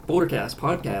BoulderCAST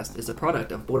podcast is a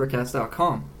product of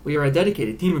BoulderCAST.com. We are a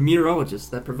dedicated team of meteorologists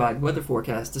that provide weather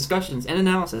forecasts, discussions, and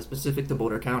analysis specific to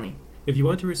Boulder County. If you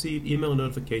want to receive email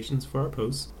notifications for our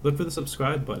posts, look for the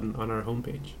subscribe button on our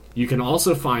homepage. You can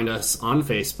also find us on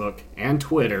Facebook and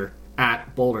Twitter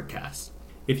at BoulderCAST.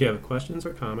 If you have questions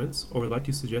or comments, or would like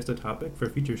to suggest a topic for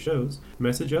future shows,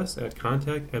 message us at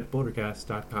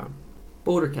contact@BoulderCAST.com.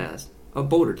 BoulderCAST, a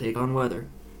Boulder take on weather.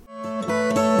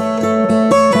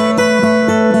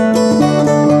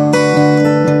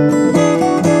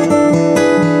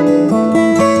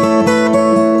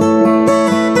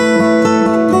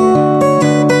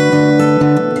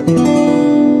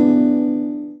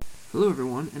 Hello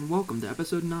everyone, and welcome to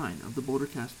episode 9 of the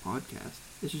BoulderCAST podcast.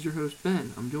 This is your host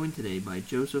Ben. I'm joined today by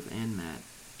Joseph and Matt.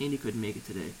 Andy couldn't make it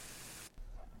today.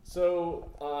 So,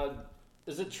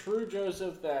 is it true,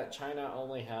 Joseph, that China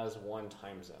only has one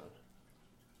time zone?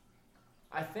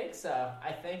 I think so,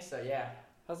 yeah.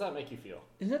 How's that make you feel?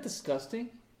 Isn't that disgusting?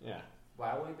 Yeah.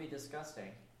 Why would it be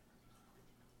disgusting?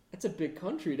 It's a big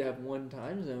country to have one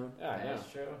time zone. Yeah, I know.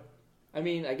 That's true. I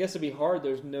mean, I guess it'd be hard.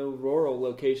 There's no rural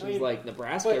locations like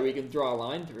Nebraska where you can draw a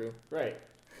line through. Right.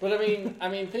 But I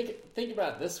mean, think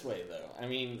about it this way though. I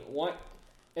mean,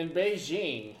 in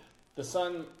Beijing, the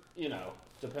sun,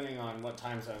 depending on what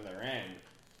time zone they're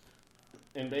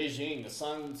in Beijing, the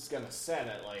sun's gonna set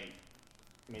at like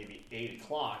maybe 8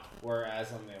 o'clock,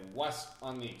 whereas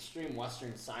on the extreme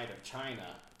western side of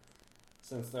China,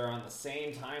 since they're on the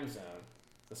same time zone,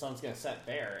 the sun's gonna set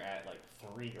there at like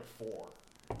 3 or 4.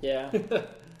 Yeah.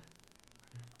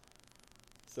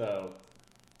 So,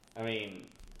 I mean,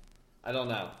 I don't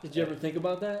know. Did you ever think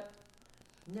about that?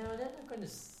 No, they're not going to...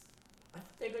 I think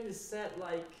they're going to set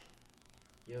like...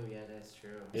 Yeah, that's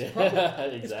true.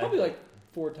 Exactly. It's probably like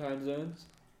 4 time zones.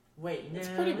 Wait, no. It's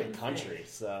a pretty big country,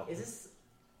 so... Is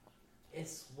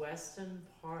western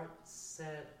part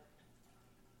set...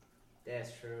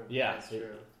 That's true. Yeah. That's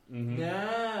true. Mm-hmm.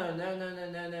 No.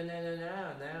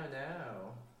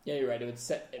 Yeah, you're right. It would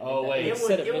set at Oh, wait.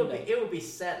 midnight. It would be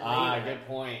set later. Good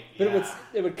point. But Yeah.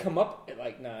 it would come up at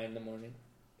like 9 in the morning.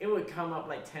 It would come up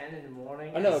like 10 in the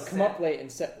morning. Oh no, come up late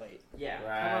and set late. Yeah,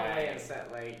 Right. come up late and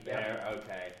set late. Yep. There,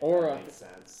 okay. Or that makes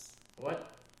sense.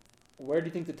 What? Where do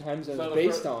you think the time zone So is the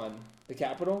based on? The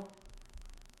capital?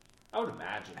 I would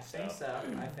imagine I think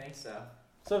so.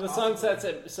 So the sun sets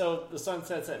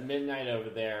at midnight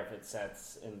over there if it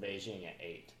sets in Beijing at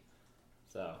 8.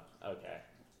 So, okay.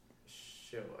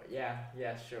 Sure. Yeah,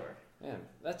 sure. Man,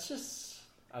 that's just...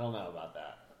 I don't know about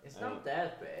that. It's not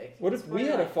that big. What if we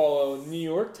had to follow New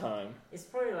York time? It's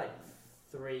probably like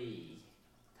 3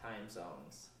 time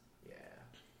zones.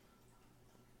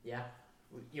 Yeah.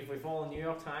 If we follow New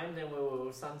York time, then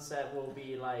sunset will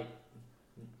be like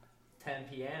 10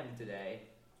 p.m. today.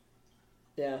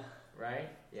 Yeah. Right?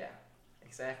 Yeah.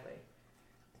 Exactly.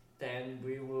 Then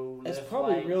we will live That's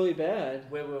probably really bad.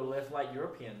 We will live like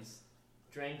Europeans.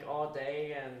 Drink all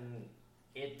day and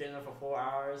eat dinner for 4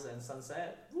 hours and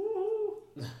sunset. Woo!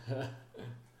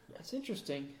 That's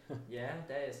interesting. Yeah,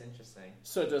 that is interesting.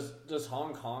 So does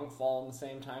Hong Kong fall in the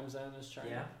same time zone as China?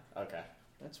 Yeah. Okay.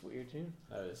 That's weird too.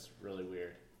 That is really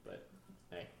weird, but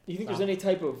hey. Do you think there's any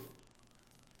type of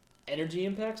energy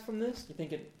impacts from this? Do you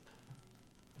think it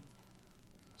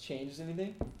changes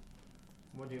anything?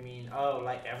 What do you mean? Oh,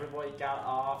 like everybody got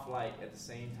off like at the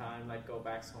same time, like go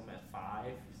back home at 5?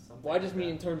 Something Well, I just like mean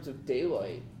in terms of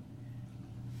daylight.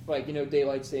 Like,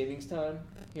 daylight savings time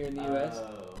here in the U.S.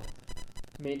 Oh.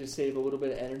 Made to save a little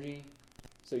bit of energy.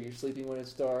 So you're sleeping when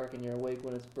it's dark and you're awake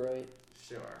when it's bright.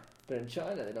 Sure. But in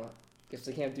China, guess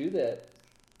they can't do that.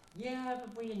 Yeah,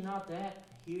 but we're not that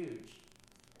huge,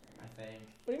 I think.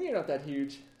 What do you mean you're not that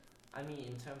huge? I mean,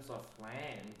 in terms of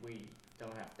land, we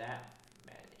don't have that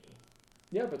many.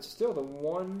 Yeah, but still, the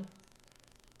one...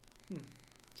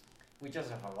 We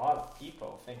just have a lot of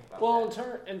people. Think about Well,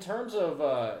 that. in terms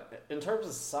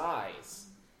of size,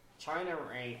 China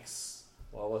ranks.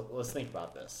 Well, let's think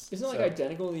about this. Isn't it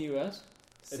identical in the U.S.?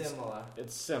 Similar.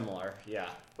 It's similar, yeah.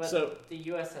 But so the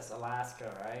U.S. has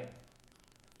Alaska, right?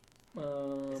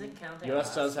 Is it counting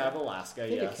U.S. does Alaska? have Alaska, I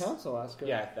think yes. it counts Alaska.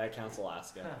 Yeah, that counts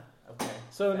Alaska. Huh, okay.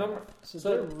 So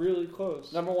they're really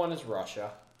close. number 1 is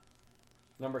Russia.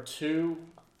 Number 2,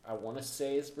 I want to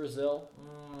say is Brazil.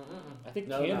 I think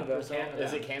No, not Canada. Brazil. Canada.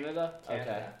 Is it Canada?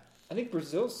 Canada. I think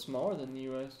Brazil's smaller than the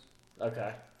U.S.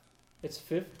 Okay. It's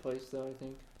 5th place, though, I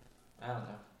think. I don't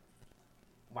know.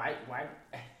 Why?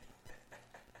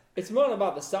 It's not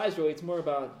about the size, really. It's more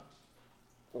about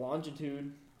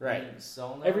longitude. Right.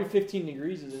 So now? Every 15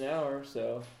 degrees is an hour,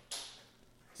 so...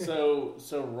 So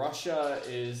Russia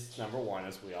is number 1,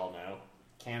 as we all know.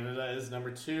 Canada is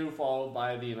number 2, followed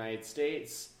by the United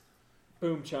States.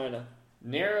 Boom, China.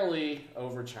 Narrowly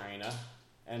over China,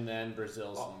 and then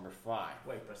Brazil's number 5.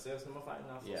 Wait, Brazil's number 5,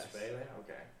 not Yes. Australia?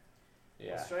 Okay.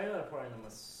 Yeah. Australia probably number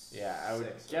 6. Yeah, I would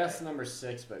right? guess number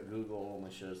 6, but Google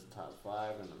only shows the top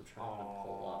 5, and I'm trying to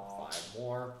pull up 5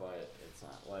 more, but it's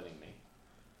not letting me.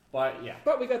 But yeah,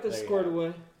 But we got this There you squared have it.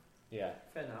 away. yeah,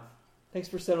 Fair enough. Thanks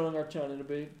for settling our China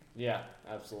debate. yeah,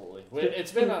 absolutely.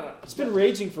 It's been on. It's been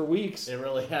raging for weeks. It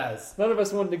really has. None of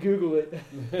us wanted to Google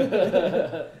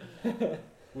it.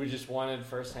 We just wanted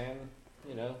firsthand,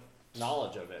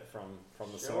 knowledge of it from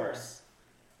the Sure. source.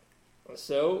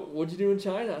 So, what'd you do in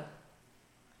China?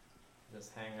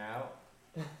 Just hang out.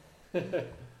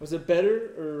 Was it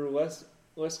better or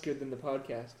less good than the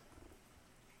podcast?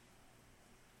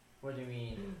 What do you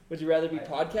mean? Would you rather be I-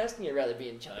 podcasting or rather be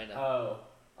in China?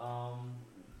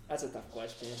 That's That's a tough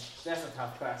question. a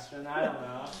tough question. I don't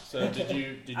know. So did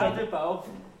you I'll do both.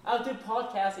 I'll do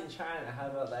podcasts in China. How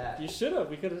about that? You should have.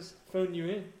 We could have phoned you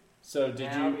in. so did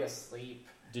I'll be you asleep.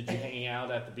 hang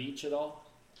out at the beach at all?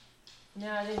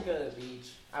 No, I didn't go to the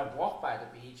beach. I walked by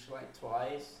the beach like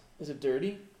twice. Is it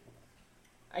dirty?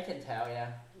 I can tell,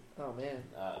 yeah. Oh man,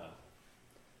 Uh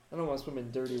I don't want to swim in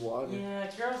dirty water.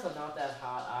 Yeah, girls are not that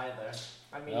hot either.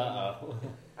 oh.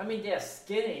 I mean they're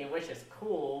skinny, which is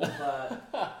cool, but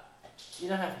you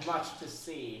don't have much to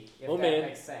see. If Well, that man,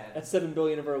 makes sense. That's 7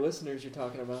 billion of our listeners you're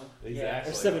talking about.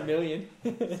 Exactly. Or 7 million.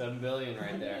 7 billion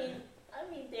right there. I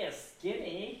mean they're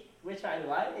skinny, which I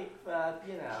like, but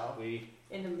We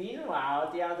in the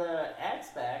meanwhile, the other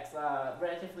aspects are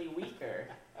relatively weaker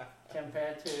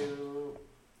compared to,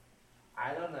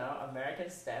 I don't know, American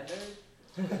standard.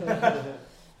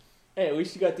 Hey, at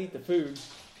least you got to eat the food.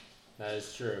 that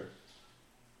is true.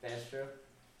 That's true.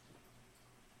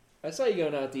 I saw you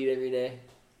going out to eat every day.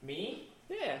 Me?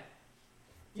 Yeah.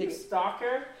 You Take-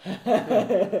 stalker?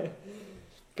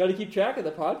 Got to keep track of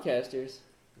the podcasters.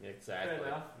 Exactly. Fair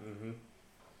enough. Mm-hmm.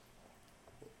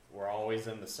 We're always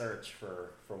in the search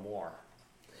for more,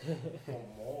 For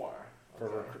more. for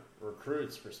Okay.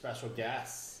 recruits, for special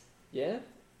guests. Yeah?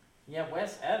 Yeah,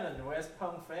 where's Evan? Where's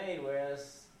Peng Fei?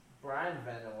 Where's Brian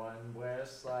Vanderwan?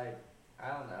 Where's, I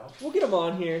don't know, We'll get them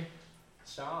on here.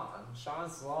 Sean?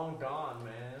 Sean's long gone,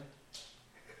 man.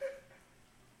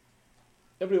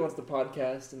 Nobody wants to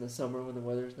podcast in the summer when the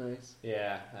weather's nice.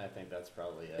 Yeah, I think that's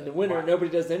probably it. In the winter, Why? nobody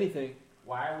does anything.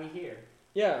 Why are we here?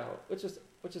 Yeah, let's just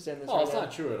end this Oh, right it's now.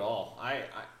 not true at all.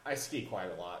 I ski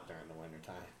quite a lot during the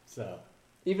wintertime. So,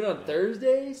 Even on Yeah.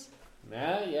 Thursdays?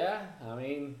 yeah. I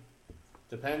mean,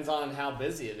 depends on how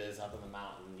busy it is up in the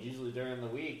mountain. Usually during the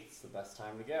week, it's the best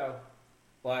time to go.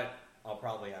 But I'll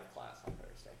probably have class on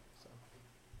Thursday, so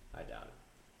I doubt it.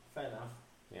 Fair enough.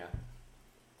 Yeah,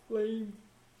 Lame.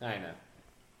 I know.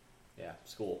 Yeah,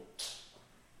 school.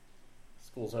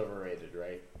 School's overrated,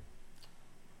 right?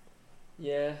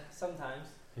 Yeah, Sometimes.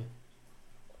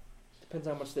 depends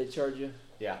how much they charge you.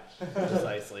 Yeah,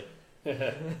 precisely.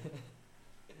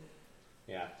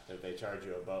 Yeah, if they charge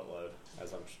you a boatload,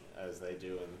 as they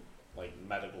do in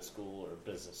medical school or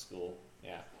business school,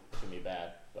 yeah, it can be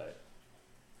bad. But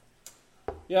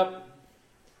yep.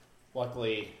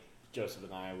 Luckily, Joseph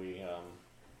and I,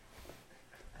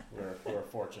 we're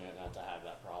fortunate not to have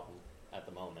that problem at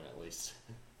the moment, at least.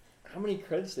 How many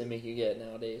credits do they make you get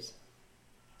nowadays?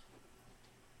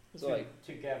 It's like,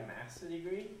 To get a master's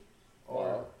degree? Or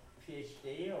well,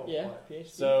 PhD? Or yeah, what? PhD.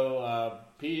 So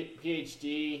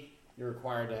PhD, you're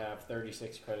required to have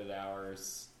 36 credit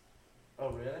hours,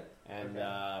 Oh, really? and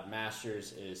Okay.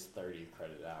 master's is 30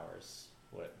 credit hours.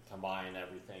 Combine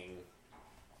everything,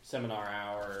 seminar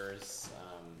hours,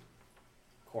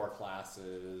 core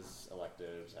classes,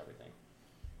 electives, everything.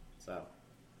 So,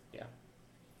 yeah,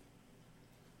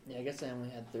 I guess I only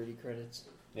had 30 credits.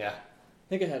 yeah. I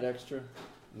think I had extra.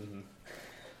 Mm-hmm.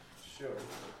 Sure.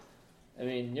 I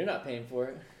mean, you're not paying for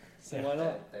it, so why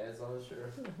not? That's all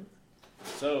sure.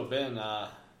 So Ben,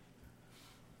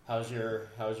 how's your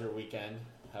weekend?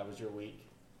 How was your week?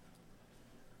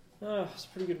 Oh, it's a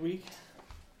pretty good week.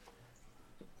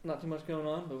 Not too much going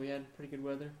on, but we had pretty good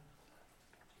weather.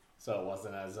 So it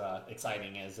wasn't as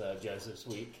exciting as Joseph's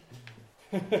week.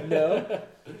 No?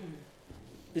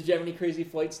 Did you have any crazy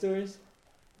flight stories?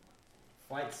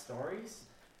 Flight stories?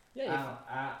 Yeah,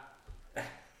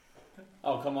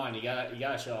 Oh come on, you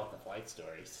gotta show off the flight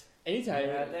stories. anytime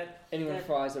that anyone that-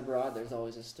 flies abroad, there's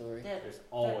always a story. There's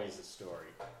always a story.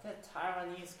 That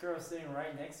Taiwanese girl sitting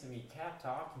right next to me kept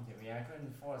talking to me. I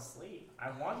couldn't fall asleep. I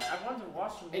want to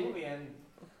watch the movie and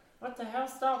what the hell?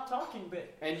 Stop talking, but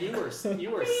And you were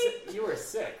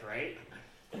sick, right?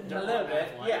 a little bit.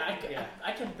 Flight? Yeah,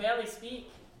 I can barely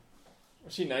speak.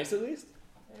 Was she nice at least?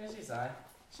 Yeah,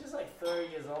 she's like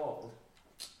 30 years old.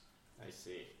 I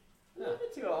see. A little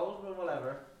bit too old, but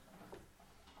whatever.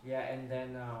 Yeah, and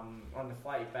then on the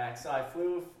flight back, so I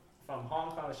flew from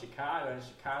Hong Kong to Chicago and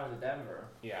Chicago to Denver.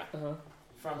 Yeah. Uh-huh.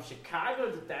 From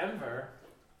Chicago to Denver,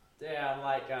 there are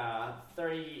like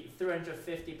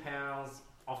 350 pounds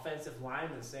offensive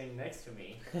lineman sitting next to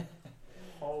me.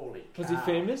 Holy cow. Was he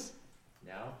famous?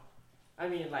 No. I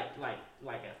mean like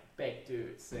a big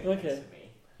dude sitting Okay. next to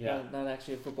me. Yeah. Not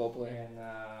actually a football player. And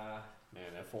Man,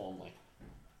 if only.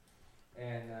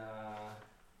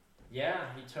 yeah,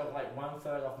 he took like 1/3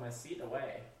 of my seat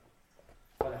away.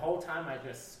 For the whole time I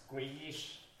just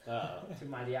squeezed to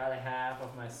the other half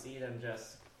of my seat and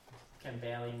just can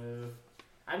barely move.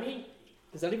 I mean,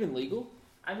 Is that even legal?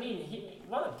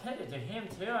 what a pity to him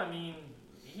too. I mean,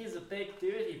 he's a big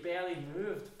dude. He barely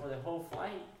moved for the whole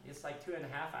flight. It's like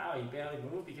 2.5 hours. He barely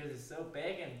moved because he's so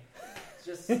big and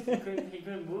just he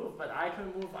couldn't move. But I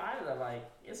couldn't move either. Like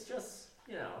it's just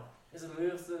it's a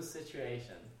lose-lose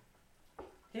situation.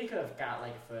 He could have got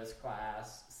like a first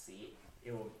class seat.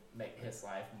 It would make his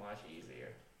life much easier.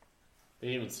 But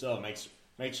even still, it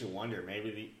makes you wonder.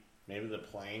 Maybe the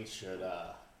plane should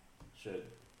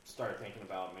start thinking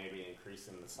about maybe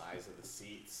increasing the size of the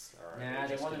seats. Or Nah,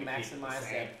 they want to maximize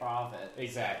their profit.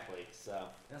 Exactly. So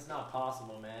That's not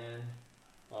possible, man.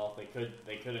 well, they could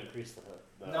increase the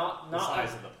Not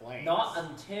size of the plane. Not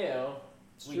until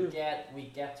It's we true. get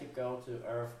to go to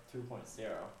Earth 2.0.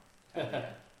 Yeah.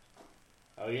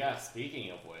 Oh yeah.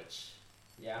 Speaking of which.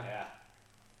 Yeah. Yeah.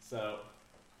 So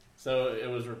it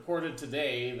was reported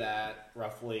today that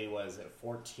roughly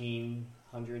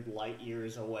 1,400 light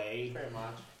years away, Pretty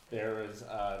much. there was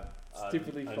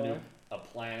Stupidly far. a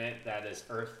planet that is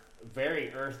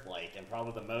very Earth-like, and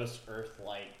probably the most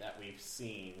Earth-like that we've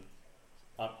seen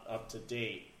up to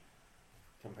date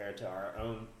compared to our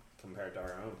own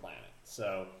planet.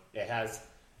 So it has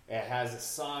a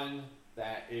sun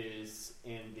that is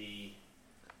in the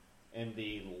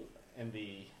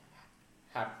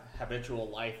habitual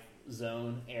life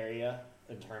zone area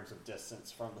in terms of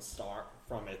distance from its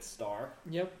star,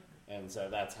 Yep. and so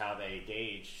that's how they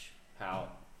gauge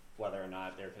whether or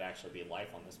not there could actually be life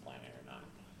on this planet or not.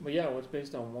 But yeah, it's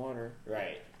based on water.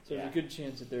 Right. So yeah. there's a good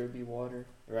chance that there would be water.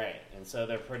 Right, and so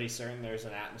they're pretty certain there's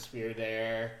an atmosphere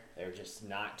there. They're just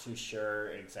not too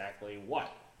sure exactly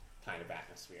what kind of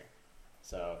atmosphere.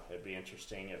 So it'd be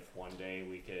interesting if one day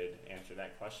we could answer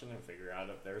that question and figure out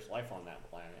if there's life on that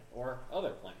planet or other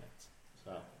planets.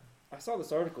 So I saw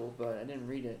this article, but I didn't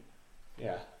read it.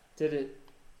 yeah, Did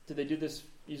they do this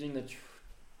using the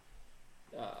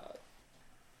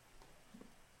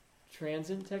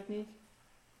transit technique?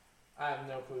 I have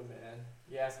no clue, man.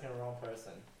 You're asking the wrong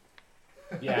person.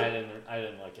 yeah. I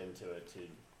didn't look into it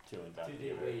too in depth. Too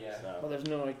deeply, yeah. So.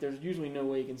 Well, there's usually no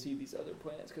way you can see these other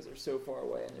planets because they're so far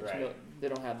away, and Right. they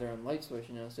don't have their own light source,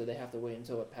 so they have to wait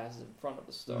until it passes in front of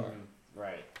the star. Mhm,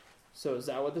 right. So is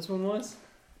that what this one was?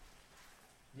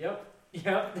 Yep.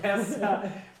 That's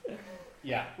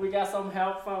Yeah. we got some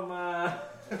help from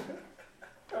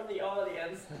from the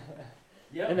audience.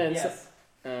 Yep. And then yes.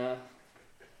 I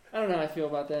don't know how I feel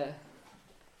about that.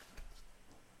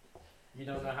 You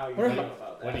don't know how you What feel about- about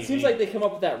what that. do It you seems mean? like they come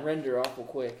up with that render awful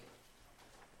quick.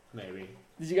 Maybe.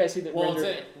 Did you guys see the Well,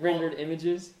 rendered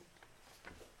images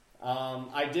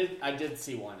I did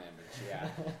see one image. Yeah.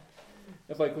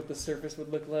 of like what the surface would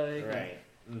look like, and Right.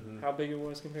 Mm-hmm. how big it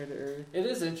was compared to Earth? It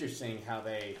is interesting how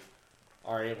they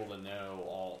are able to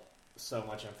know so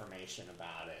much information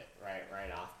about it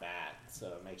right off bat. So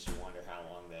it makes you wonder how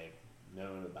long they've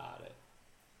known about it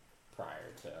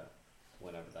prior to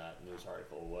whenever that news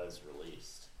article was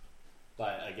released.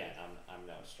 But again, I'm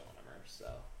no astronomer,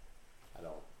 so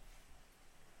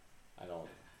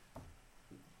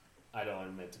I don't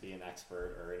admit to be an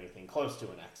expert or anything close to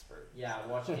an expert. Yeah,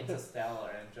 watch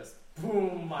Interstellar and just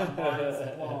boom, my mind's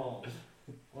blown.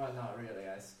 Well, not really.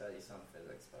 I study some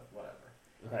physics, but whatever.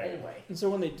 Right. Anyway, And so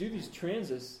when they do these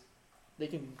transits, they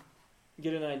can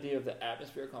get an idea of the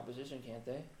atmosphere composition, can't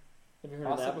they? Have you heard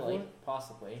of that before?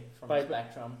 possibly from By- the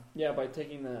spectrum, Yeah, by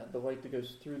taking the light that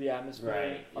goes through the atmosphere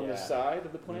Right, on the yeah. side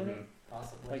of the planet. Mhm.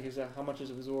 possibly. Like, how much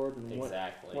is absorbed and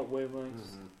Exactly. what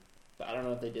wavelengths? Mhm. But I don't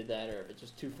know if they did that or if it's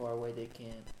just too far away they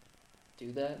can't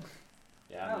do that.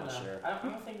 Yeah, I I'm don't not know. sure. I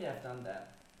don't think they have done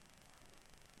that.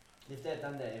 If they had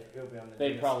done that, it would be on the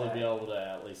They'd news probably today. be able to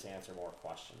at least answer more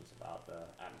questions about the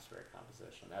atmospheric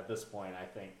composition. At this point, I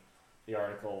think the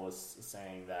article was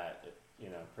saying that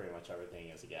pretty much everything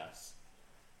is a guess.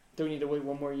 Do we need to wait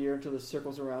one more year until this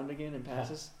circles around again and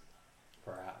passes?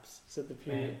 Perhaps. So the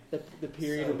period Man. the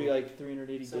period So- will be like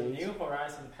 380 So days. New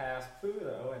Horizon passed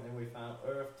Pluto, and then we found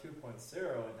Earth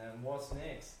 2.0, and then what's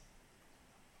next?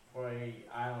 For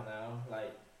I don't know,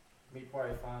 like we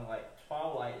probably found like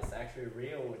Twilight is actually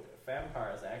real,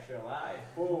 vampires actually alive.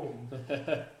 Boom.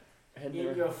 Heading In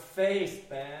there. your face,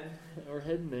 man. We're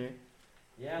heading there.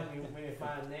 Yeah, we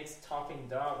find the next talking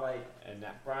dog like And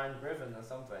now, Brian Griffin or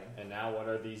something. and now, what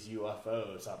are these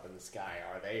UFOs up in the sky?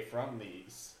 Are they from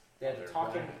these? They're other the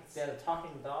talking. planets? They're the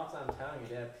talking dogs. I'm telling you,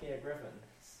 they're Peter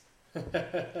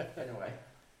Griffin. Anyway,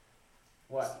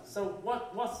 what? So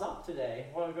what's up today?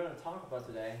 What are we going to talk about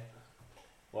today?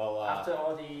 Well, After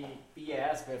all the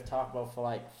BS we've talked about for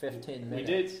like 15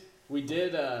 minutes. we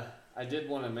did. I did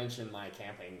want to mention my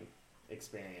camping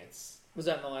experience. Was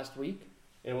that in the last week?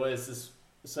 It was this.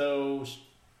 So,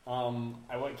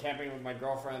 I went camping with my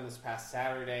girlfriend this past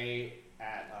Saturday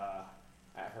at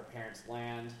her parents'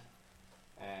 land,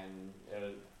 and it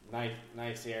was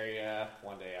nice area.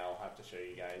 One day I'll have to show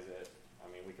you guys it.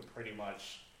 I mean, we could pretty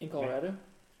much. In Colorado?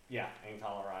 Yeah, in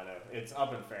Colorado. It's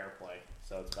up in Fairplay,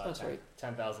 so it's about That's right.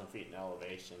 10,000 feet in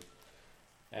elevation.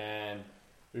 And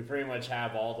we pretty much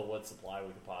have all the wood supply we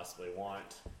could possibly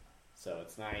want. So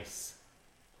it's nice,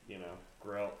 you know,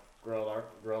 grilled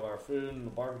our food in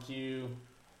the barbecue,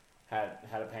 had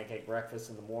a pancake breakfast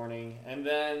in the morning, and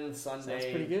then Sunday. Sounds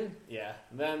pretty good. Yeah,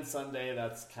 then Sunday,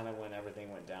 that's kind of when everything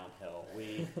went downhill.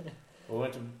 We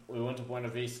went to Buena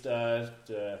Vista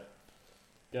to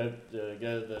go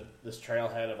to this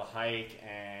trailhead of a hike,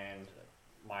 and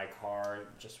my car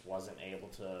just wasn't able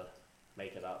to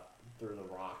make it up through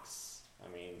the rocks.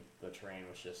 I mean, the terrain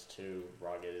was just too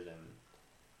rugged. And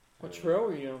What trail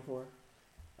were you going for?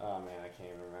 oh man, I can't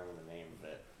even remember the name of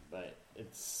it, but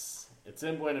it's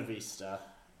in Buena Vista.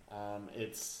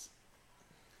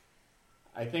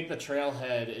 I think the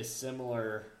trailhead is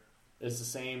similar. It's the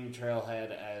same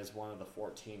trailhead as one of the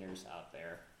 14ers out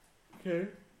there. Okay.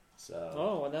 So.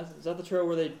 Oh, and is that the trail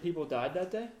where people died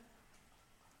that day?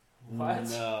 What?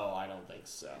 No, I don't think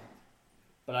so.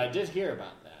 But I did hear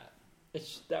about that.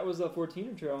 That was the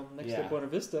 14er trail next to Yeah. Buena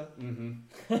Vista.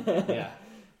 Mm-hmm. Yeah.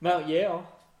 Mount Yale.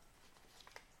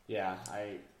 Yeah,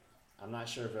 I'm not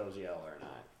sure if it was Yale or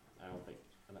not.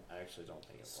 I actually don't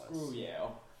think it was. Screw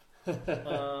Yale.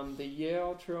 The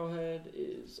Yale trailhead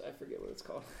is, I forget what it's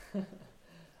called.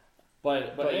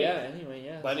 But anyway,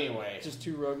 yeah. But anyway, It's just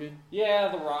too rugged. yeah,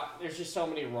 the rock. There's just so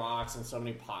many rocks and so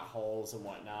many potholes and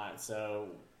whatnot. So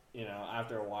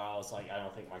after a while, it's like I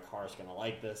don't think my car's gonna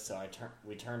like this. So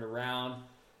we turned around,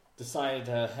 decided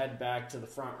to head back to the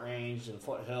Front Range and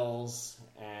foothills,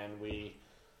 and we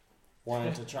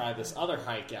wanted to try this other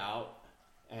hike out,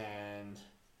 and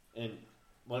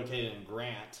located in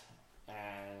Grant,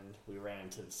 and we ran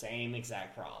into the same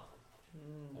exact problem.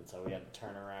 And so we had to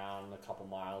turn around a couple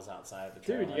miles outside the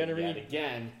trail. Dude, you gotta read.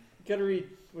 Again. You gotta read,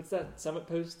 what's that,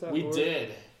 summitpost.org? We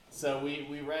did. So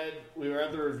we read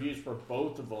the reviews for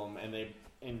both of them, and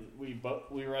we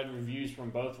read reviews from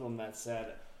both of them that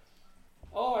said,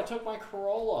 "Oh, I took my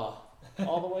Corolla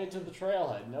all the way to the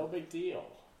trailhead. No big deal.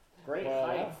 Great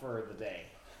hike for the day."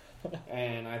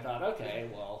 And I thought, okay,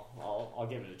 well, I'll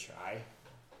give it a try.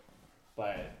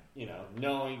 But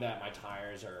knowing that my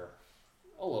tires are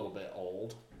a little bit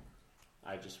old,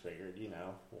 I just figured,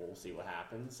 we'll see what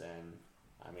happens. And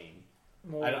I mean,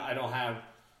 Well, I don't have.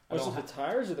 was it the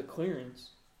tires or the clearance?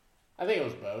 I think it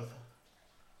was both.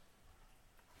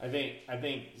 I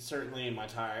think certainly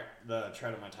the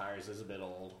tread of my tires is a bit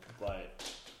old,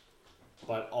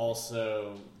 but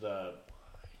also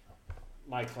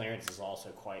my clearance is also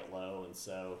quite low, and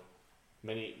so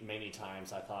many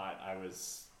times I thought I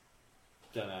was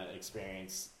gonna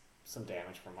experience some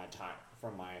damage from my car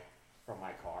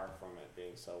from it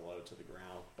being so low to the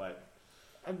ground. But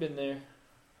I've been there.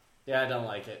 yeah, I don't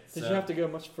like it. Did So you have to go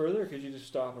much further, or could you just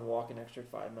stop and walk an extra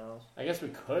 5 miles? I guess we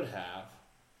could have,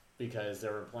 because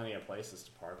there were plenty of places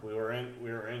to park. We were in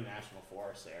national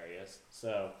forest areas,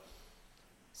 so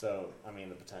I mean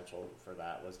the potential for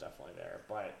that was definitely there.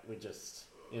 But we just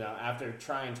after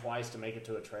trying twice to make it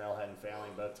to a trailhead and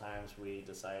failing both times, we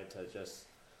decided to just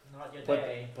Not your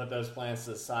day. put those plans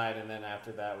to the side. And then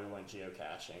after that, we went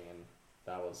geocaching, and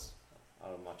that was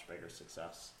a much bigger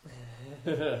success.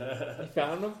 You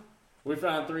found them? We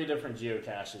found 3 different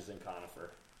geocaches in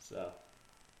Conifer, so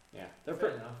yeah, Fair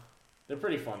enough. they're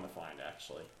pretty fun to find,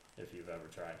 actually, if you've ever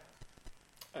tried.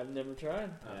 I've never tried.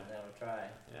 I've never tried.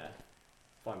 Yeah,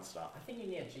 fun stuff. I think you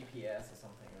need a GPS or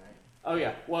something, right? Oh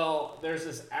yeah, well, there's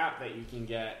this app that you can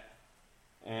get,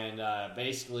 and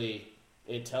basically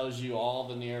it tells you all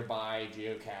the nearby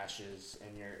geocaches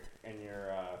in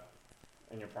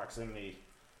your proximity.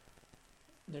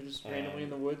 They're just randomly in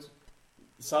the woods.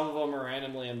 Some of them are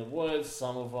randomly in the woods.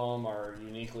 Some of them are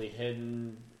uniquely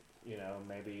hidden.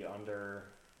 Maybe under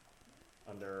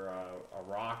a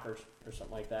rock or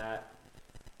something like that.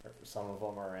 Some of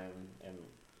them are in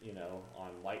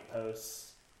on light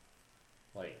posts,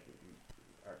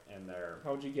 and they're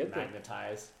How'd you get them?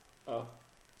 magnetized. Oh.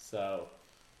 So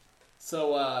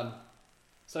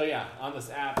yeah, on this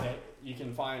app, you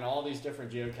can find all these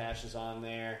different geocaches on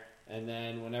there, and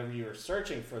then whenever you are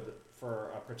searching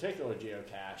for a particular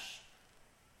geocache,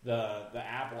 the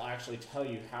app will actually tell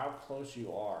you how close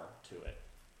you are to it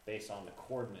based on the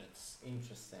coordinates.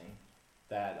 Interesting.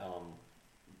 That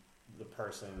the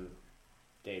person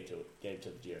gave to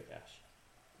the geocache.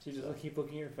 So you just keep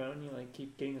looking at your phone, and you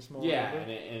keep getting a smaller Yeah,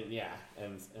 number?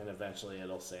 and eventually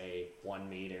it'll say 1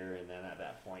 meter, and then at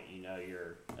that point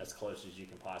you're as close as you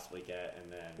can possibly get,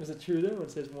 and then. Is it true though? When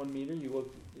it says 1 meter, you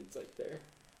look, it's there,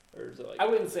 or is it I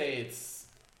wouldn't say it's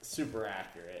super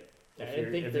accurate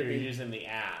if you're using the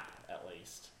app, at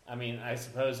least. I mean, I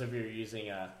suppose if you're using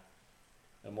a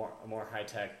more high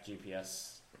tech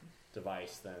GPS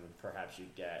device, then perhaps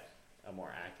you'd get a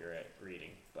more accurate reading,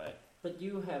 but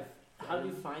you have. How do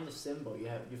you find a symbol?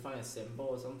 You find a symbol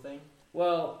or something?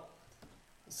 Well,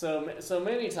 so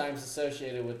many times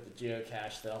associated with the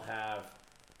geocache,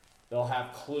 they'll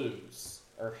have clues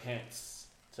or hints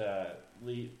to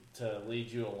lead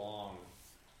you along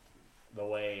the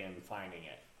way in finding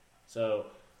it. So,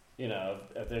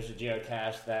 if there's a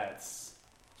geocache that's,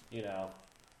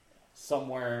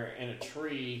 somewhere in a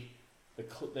tree,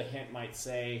 the hint might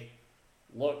say,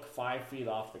 "Look 5 feet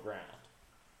off the ground."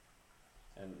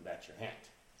 And that's your hint.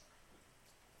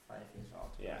 5 feet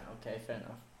off. Yeah. Okay, fair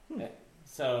enough.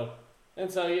 So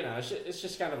it's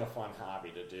just kind of a fun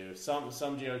hobby to do. Some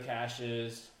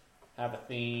geocaches have a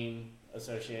theme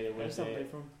associated with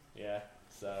it. Yeah.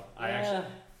 So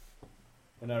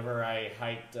whenever I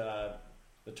hiked the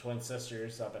Twin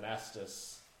Sisters up in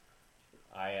Estes,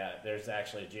 there's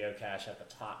actually a geocache at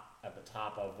the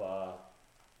top of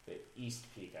the East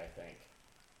Peak, I think,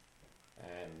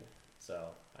 and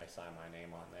so I signed my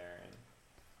name on there and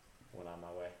went on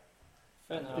my way.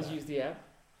 Fair enough. Did you use the app?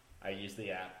 I use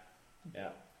the app. Yeah.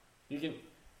 You can,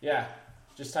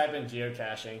 just type in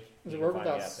geocaching. Does it work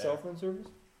without cell phone service?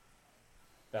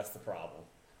 That's the problem.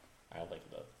 I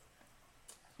looked it up.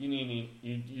 You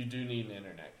do need an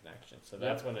internet connection, so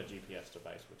that's when a GPS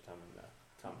device would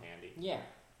come handy. Yeah.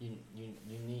 You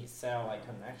need satellite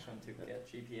connection to get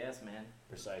GPS, man.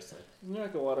 Precisely. Isn't there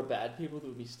a lot of bad people that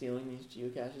would be stealing these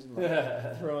geocaches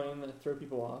and throw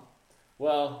people off?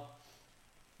 Well,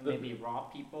 maybe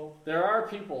rob people. There are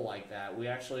people like that. We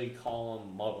actually call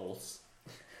them muggles,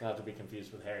 not to be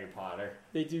confused with Harry Potter.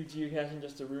 They do geocaching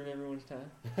just to ruin everyone's time.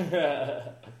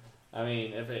 I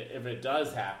mean, if it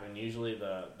does happen, usually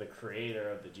the creator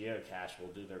of the geocache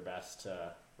will do their best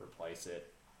to replace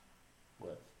it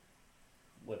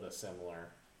with a similar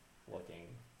looking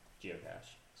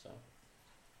geocache. So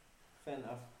fair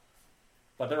enough.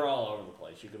 But they're all over the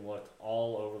place. You can look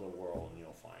all over the world and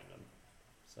you'll find them.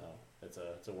 So it's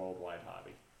a worldwide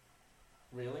hobby.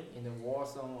 Really? In the war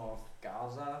zone of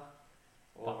Gaza?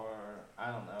 Or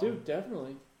I don't know. Dude,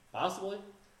 definitely. Possibly.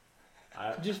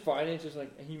 Just find it, just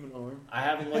like a human arm. I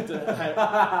haven't looked it.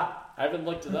 I haven't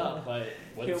looked it up, but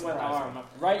human arm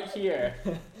right here.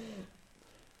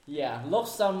 Yeah, look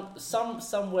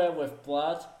somewhere with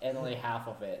blood and only half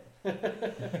of it.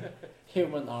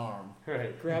 Human arm.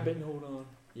 Right. Grab it and hold on.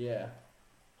 Yeah.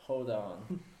 Hold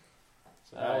on.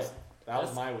 So that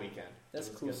was my weekend. That's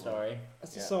a cool story.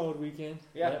 That's a solid weekend.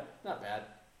 Yeah, Yep. Not bad.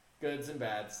 Goods and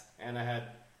bads. And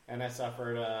I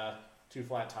suffered 2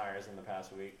 flat tires in the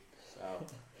past week. So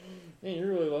Man, you're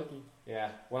really lucky. yeah,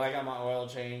 when I got my oil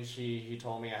changed, he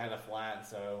told me I had a flat,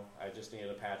 so I just needed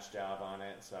a patch job on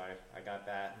it. So I got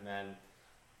that, and then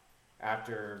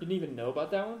after You didn't even know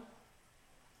about that one?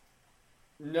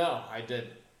 no, I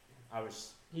didn't. I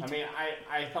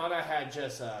thought I had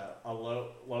just a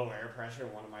low air pressure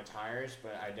in one of my tires,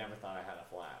 but I never thought I had a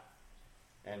flat.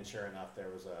 And sure enough, there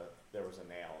was a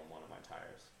nail in one of my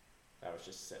tires that was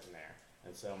just sitting there,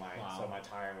 and so my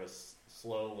tire was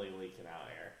slowly leaking out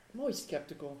air. I'm always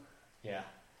skeptical. Yeah.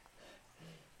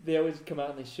 They always come out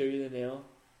and they show you the nail.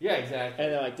 Yeah, exactly.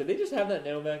 And they're like, did they just have that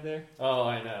nail back there? Oh,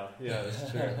 I know. Yeah, that's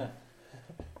true.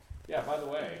 Yeah, by the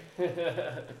way.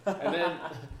 And then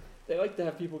They like to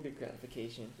have people get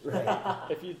gratification. right.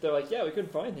 They're like, yeah, we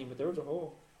couldn't find anything, but there was a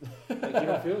hole. Like, you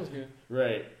don't feel as good.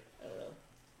 Right. I don't know.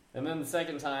 And then the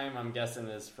second time, I'm guessing,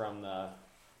 is from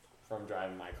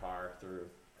driving my car through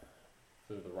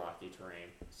the rocky terrain.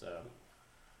 So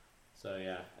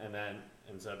yeah, and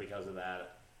so because of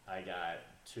that, I got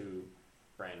 2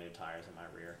 brand new tires in my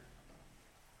rear.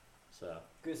 So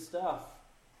Good stuff.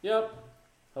 yep.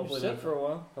 You're set for a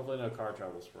while. Hopefully no car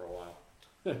troubles for a while.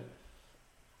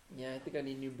 Yeah, I think I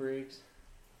need new brakes.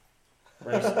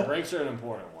 Brakes are an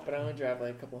important one. But I only drive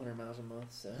like a couple hundred miles a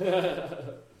month, so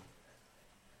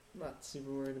I'm not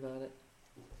super worried about it.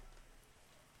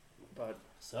 But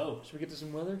So, should we get to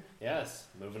some weather? yes,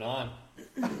 moving on.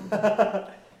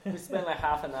 We spent like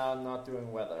half an hour not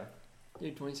doing weather.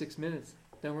 Dude, 26 minutes.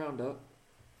 Don't round up.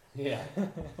 Yeah.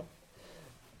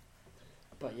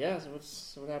 But yeah,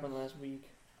 so what happened last week?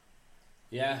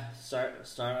 Yeah,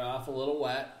 started off a little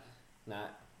wet.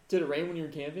 Not. Did it rain when you were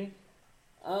camping?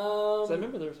 'Cause I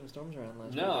remember there were some storms around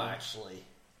last week. No, actually.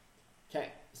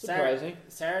 Okay. Surprising.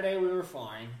 Saturday we were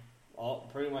fine,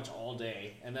 pretty much all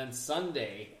day, and then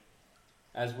Sunday,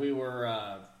 as we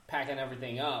were packing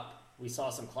everything up, we saw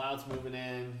some clouds moving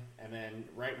in, and then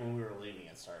right when we were leaving,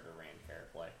 it started to rain fair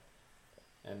play.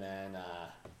 And then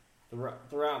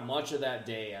throughout much of that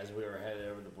day, as we were headed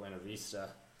over to Buena Vista,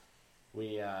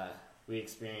 we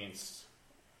experienced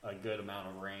a good amount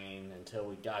of rain until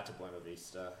we got to Buena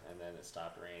Vista, and then it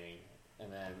stopped raining.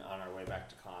 And then on our way back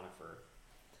to Conifer,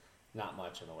 not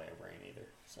much in the way of rain either.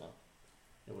 So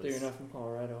it was. So you're not from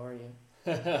Colorado, are you?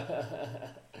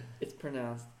 It's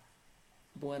pronounced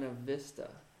Buena Vista.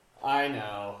 I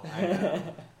know.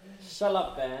 Shut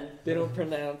up, Ben. They don't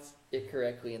pronounce it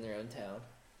correctly in their own town.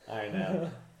 I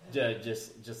know.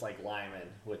 Just like Lyman,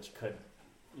 which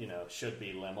should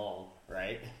be Limon,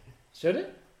 right? Should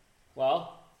it?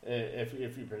 Well, if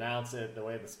you pronounce it the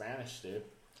way the Spanish do.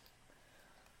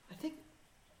 I think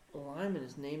Lyman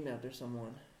is named after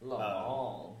someone.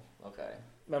 Long. Okay.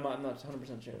 I'm not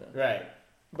 100% sure though. Right.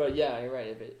 But yeah, you're right.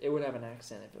 If it would have an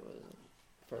accent if it was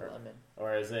for Lyman.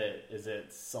 Or is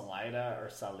it Salida or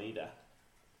Salida?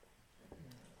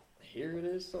 Here it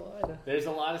is, Salida. There's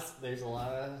a lot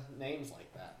of names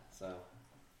like that. So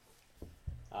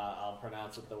I'll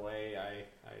pronounce it the way I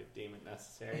deem it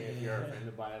necessary. If you're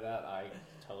offended by that, I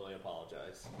totally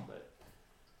apologize. But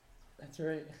That's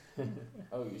right.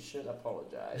 Oh, you should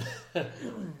apologize.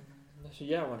 So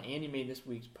yeah, when Andy made this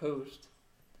week's post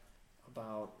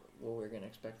about what we were going to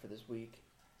expect for this week,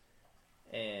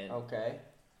 and Okay.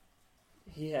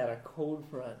 he had a cold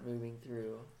front moving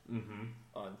through mm-hmm.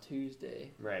 on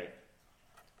Tuesday, Right.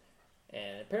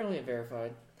 and apparently it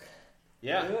verified.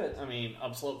 Yeah. Good. I mean,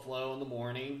 upslope flow in the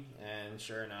morning, and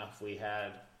sure enough, we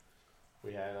had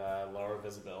lower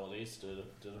visibilities due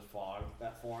to the fog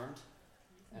that formed.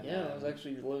 And Yeah, then, it was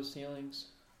actually low ceilings.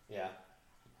 Yeah,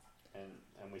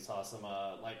 and we saw some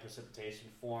light precipitation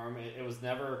form. It was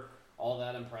never all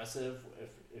that impressive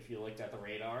if you looked at the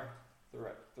radar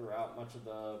throughout much of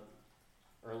the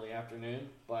early afternoon,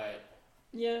 but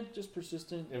Yeah, just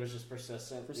persistent it was just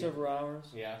persistent for several hours.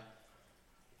 Yeah.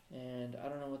 And I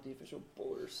don't know what the official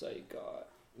Boulder site got,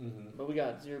 Mm-hmm. but we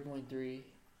got 0.3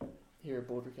 here at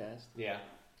BoulderCAST, Yeah.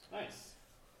 Nice.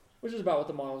 which is about what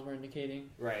the models were indicating.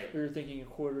 Right. We were thinking a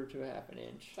quarter to a half an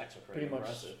inch. It's actually pretty Pretty much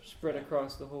impressive. spread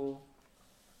across the whole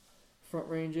Front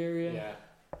Range area. Yeah.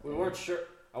 We weren't sure.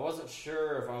 I wasn't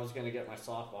sure if I was going to get my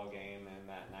softball game in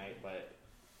that night, but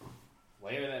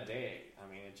later that day, I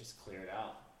mean, it just cleared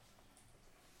out.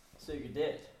 So you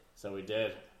did. So we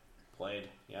did. Played.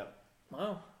 Yep.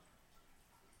 Wow.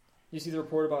 You see the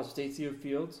report about Stacio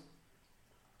Fields?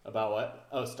 About what?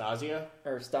 Oh, Stasia?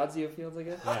 Or Stazio Fields, I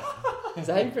guess? Yeah. Is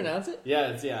that how you pronounce it?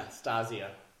 Yeah, Stasia.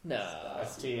 No.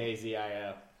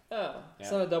 Stazio. Oh,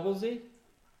 it's Yeah. not a double Z?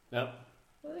 Nope.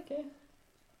 Okay.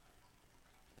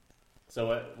 So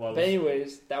what was... But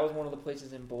anyways, that was one of the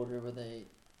places in Boulder where they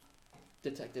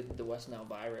detected the West Nile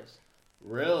virus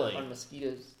Really? on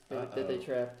mosquitoes that they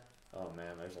trapped. Oh,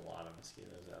 man, there's a lot of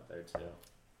mosquitoes out there, too.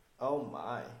 Oh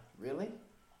my. Really?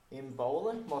 In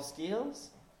Boulder? Mosquitoes?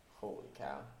 Holy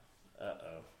cow.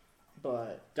 Uh-oh.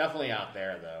 But Definitely out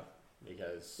there, though,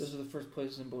 because... those are the first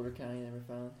places in Boulder County I ever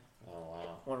found. Oh,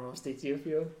 wow. One of them was Stacio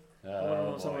Field. One of them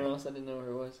Oh, was somewhere boy. else. I didn't know where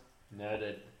it was.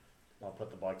 Noted. I'll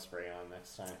put the bug spray on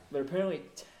next time. But apparently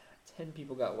 10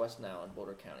 people got West Nile in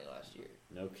Boulder County last year.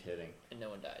 No kidding. And no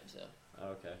one died, so.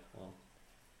 Okay, well...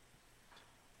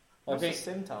 What's Okay. the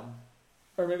symptom?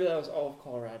 Or maybe that was all of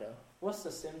Colorado. What's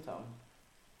the symptom?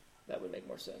 That would make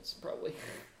more sense, probably.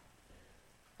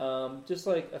 Just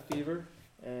like a fever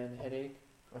and headache.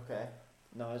 Okay.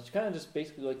 No, it's kind of just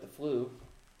basically like the flu,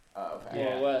 Oh, okay.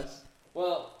 Yeah. more or less.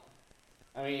 Well,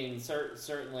 I mean,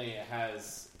 certainly it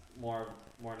has more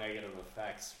negative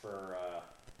effects for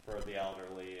the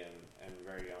elderly and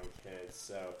very young kids.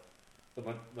 So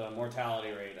the mortality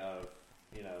rate of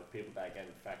people that get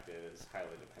infected is highly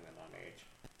dependent on age.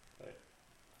 But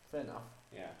Fair enough.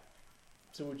 yeah,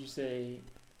 So would you say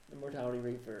the mortality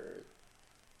rate for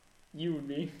you would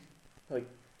be like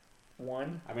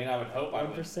 1%? I mean, I would hope I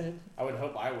would 1%? I would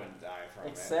hope I wouldn't die from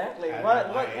Exactly. it. at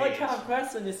What my kind age. of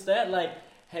question is that? Like,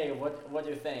 hey, what do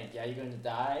you think? Yeah, you're going to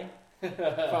die?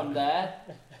 From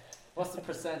that? What's the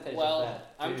percentage of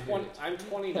that? I'm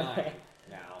 29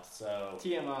 now, so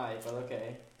TMI, but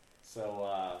okay.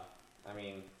 so I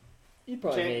mean, You'd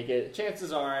probably make it.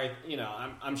 chances are,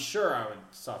 I'm sure I would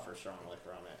suffer strongly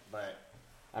from it, but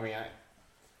I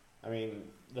mean,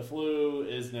 the flu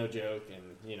is no joke,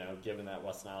 and given that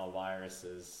West Nile virus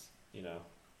is,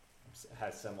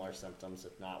 has similar symptoms,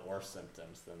 if not worse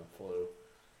symptoms than the flu,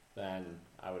 then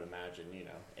I would imagine,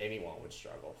 anyone would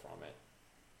struggle from it,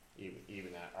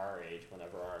 even at our age,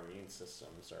 whenever our immune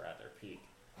systems are at their peak.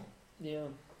 Yeah.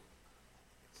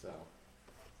 So,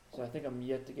 So I think I'm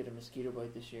yet to get a mosquito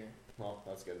bite this year. well,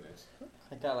 that's good news.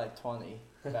 I got like 20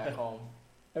 back home.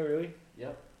 Oh, really?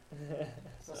 Yep.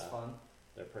 That's So, fun.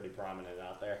 They're pretty prominent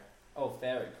out there. Oh,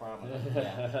 very prominent.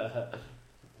 Yeah.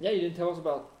 Yeah, you didn't tell us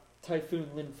about Typhoon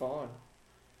Linfa.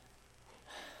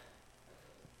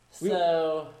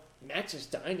 So, Matt's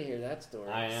just dying to hear that story.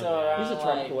 I am. so around He's a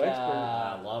tropical like, expert.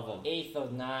 I love them. 8th or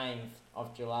 9th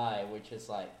of July, which is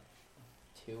like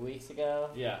 2 weeks ago.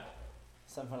 Yeah.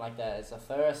 Something like that. It's a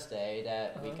Thursday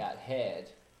that we Uh-huh. got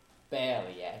hit.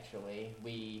 Barely, actually.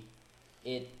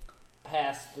 It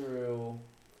passed through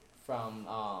from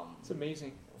It's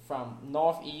amazing. from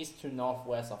northeast to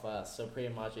northwest of us, so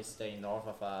pretty much it stayed north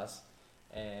of us.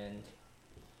 And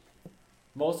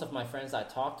most of my friends I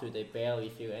talk to, they barely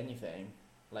feel anything.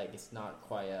 Like it's not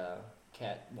quite a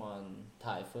Cat 1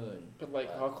 typhoon. But,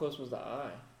 like, how close was the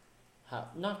eye?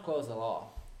 Not close at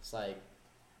all. It's like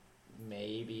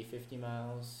maybe 50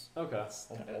 miles Okay.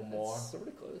 or more. That's sort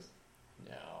of close.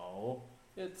 No.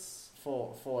 It's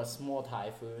For a small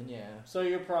typhoon, yeah. so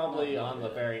you're probably Not on the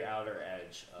really. very outer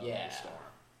edge of Yeah. the storm.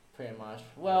 Pretty much.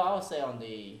 Well, I would say on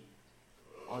the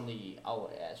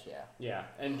outer edge, yeah. Yeah,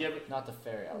 and given Not the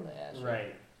very outer edge.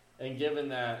 right, and given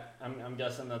that I'm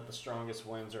guessing that the strongest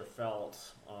winds are felt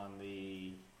on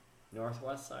the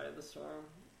northwest side of the storm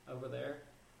over there.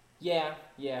 Yeah,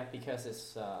 because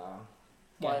it's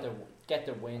Why- get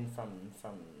the wind from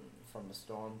the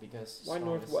storm because Why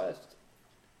storm is- northwest?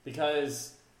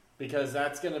 Because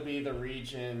that's going to be the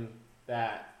region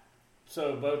that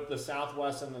so both the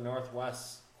southwest and the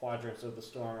northwest quadrants of the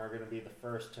storm are going to be the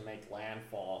first to make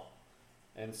landfall,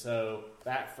 and so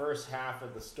that first half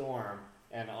of the storm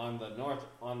and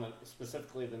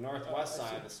specifically the northwest I side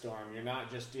see. of the storm, you're not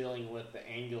just dealing with the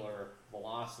angular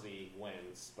velocity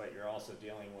winds, but you're also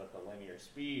dealing with the linear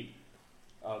speed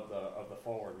of the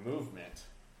forward movement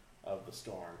of the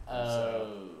storm. And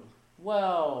so,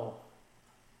 Well,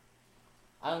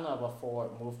 I don't know about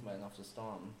forward movement of the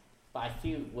storm, but I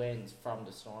feel winds from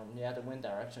the storm. Yeah, the wind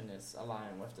direction is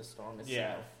aligned with the storm itself.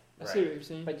 Yeah. I Right. see what you're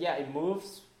saying. But yeah, it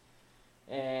moves,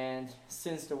 and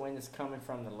since the wind is coming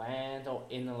from the land or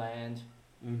inland,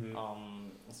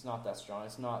 it's not that strong.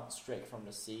 It's not straight from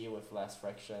the sea with less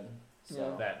friction, so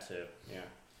Yeah. that too, yeah.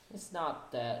 it's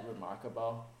not that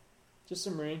remarkable. Just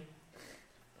some rain.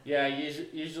 Yeah,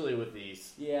 usually with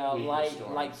these, Yeah, Weaker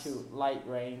light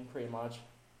rain, pretty much.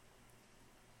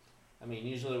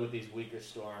 usually with these weaker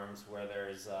storms where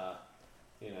there's,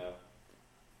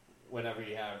 whenever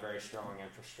you have very strong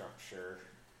infrastructure,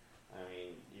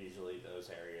 usually those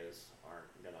areas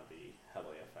aren't going to be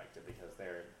heavily affected because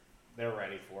they're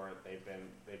ready for it.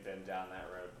 They've been down that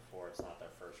road before. It's not their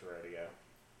first rodeo.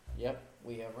 Yep,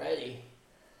 we are ready.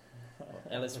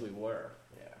 At least we were.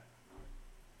 Yeah.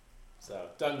 So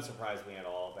it doesn't surprise me at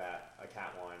all that a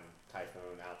Cat 1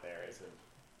 typhoon out there isn't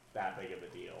that big of a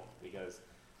deal because,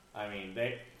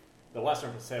 the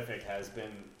Western Pacific has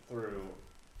been through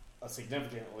a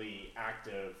significantly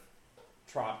active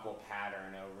tropical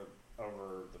pattern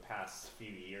over the past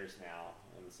few years now,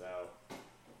 and so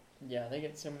Yeah, they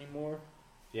get so many more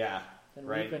yeah, than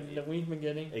right. we've been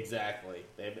getting. Exactly.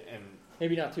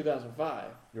 Maybe not 2005.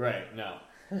 Right, no.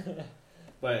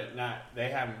 But they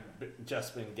haven't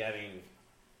just been getting,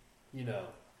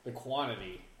 the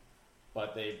quantity,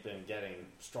 but they've been getting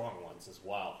strong ones as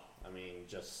well.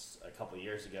 Just a couple of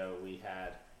years ago, we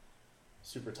had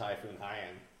Super Typhoon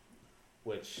Haiyan,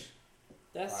 which,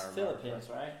 That's I remember Philippines,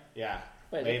 right? yeah,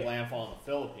 Wait, made landfall in the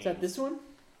Philippines. Is that this one?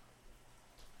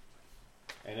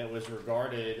 And it was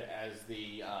regarded as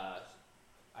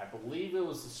I believe it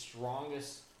was the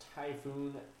strongest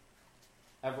typhoon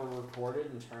ever recorded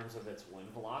in terms of its wind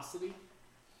velocity.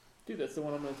 Dude, that's the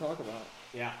one I'm going to talk about.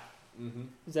 Yeah. Mm-hmm.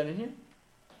 Is that in here?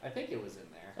 I think it was in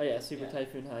there. Oh, yeah, Super Yeah.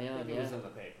 Typhoon I Haiyan, think it yeah. was in the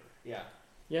paper. Yeah.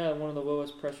 Yeah, one of the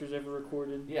lowest pressures ever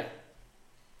recorded. Yeah.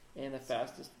 And the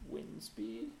fastest wind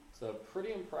speed. So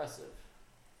pretty impressive.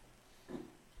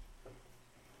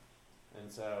 And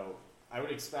so I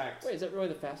would expect. Wait, is that really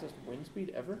the fastest wind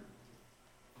speed ever?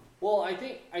 Well, I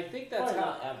think that's Probably how.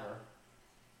 not ever.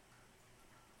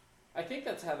 I think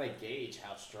that's how they gauge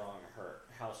how strong a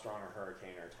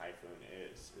hurricane or typhoon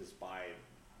is by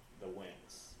the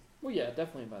winds. Well, yeah,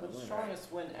 definitely by the The wind.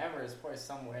 strongest wind ever is probably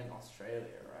somewhere in Australia,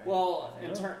 right? Well, I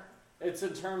think. it's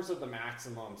in terms of the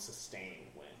maximum sustained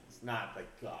winds, not the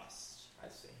gusts. I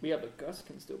see. Yeah, but gusts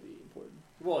can still be important.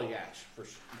 Well, yeah, for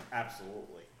sure,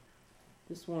 absolutely.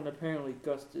 This one apparently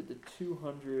gusted to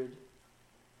 200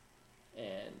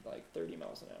 and like 30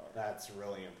 miles an hour. That's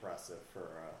really impressive for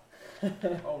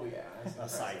Oh yeah, that's a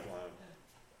impressive. cyclone.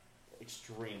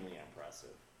 Extremely impressive.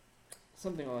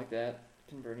 Something like that,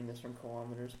 converting this from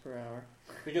kilometers per hour.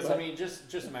 Because But- I mean,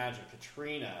 just imagine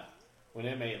Katrina, when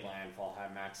it made landfall,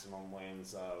 had maximum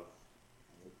winds of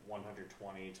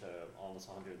 120 to almost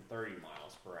 130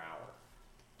 miles per hour.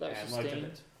 That was And look at sustained.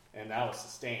 it. And that was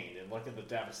sustained. And look at the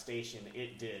devastation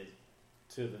it did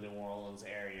to the New Orleans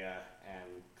area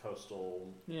and coastal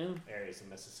Yeah. areas of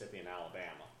Mississippi and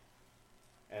Alabama.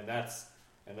 And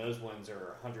those winds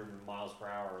are 100 miles per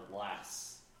hour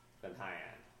less than high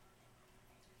end.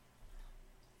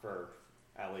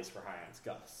 At least for high end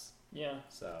gusts. Yeah.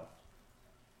 So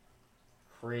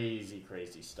crazy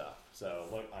stuff. So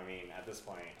look, I mean, at this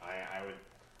point,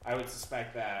 I would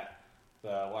suspect that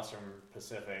the Western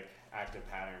Pacific active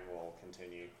pattern will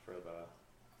continue for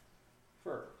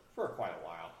quite a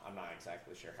while. I'm not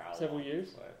exactly sure how Several long,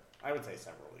 years? but I would say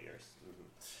several years.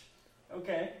 Mm-hmm.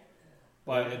 Okay.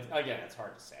 But again, it's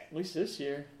hard to say. At least this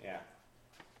year. Yeah.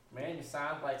 Man, you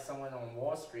sound like someone on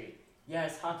Wall Street. Yeah,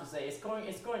 it's hard to say. It's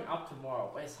going up tomorrow,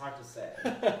 but it's hard to say.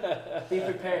 Be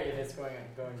prepared if it's going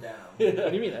down. What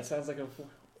do you mean? That sounds like a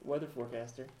weather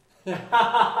forecaster.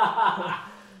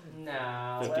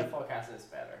 No, 50. weather forecast is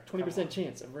better. 20%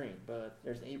 chance of rain, but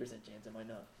there's an 8% chance it might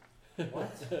not.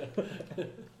 What?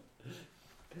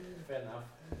 Fair enough.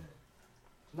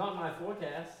 Not my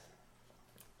forecast.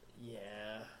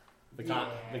 Yeah.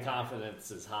 The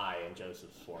confidence is high in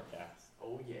Joseph's forecast.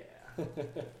 Oh yeah.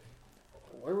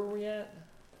 Where were we at?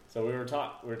 So we were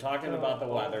talking about the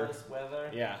weather. This weather.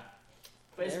 Yeah.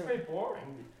 But it's Yeah. pretty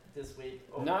boring this week.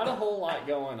 Oh. Not a whole lot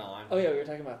going on. Oh, yeah, we were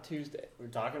talking about Tuesday. We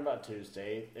were talking about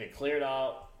Tuesday. It cleared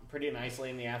out pretty nicely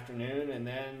in the afternoon, and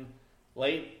then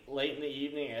late in the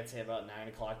evening, I'd say about 9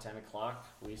 o'clock, 10 o'clock,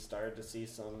 we started to see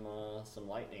some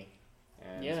lightning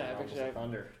and Yeah, some I've rumbles actually- of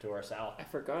thunder to our south. I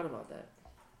forgot about that.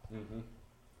 Mm-hmm.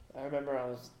 I remember I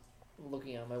was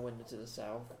looking out my window to the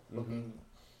south, looking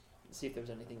to see if there was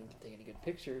anything that could take any good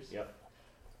pictures. Yep.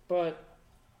 But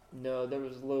no, there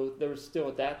was still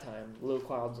at that time low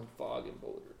clouds and fog in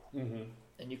Boulder. Mm-hmm.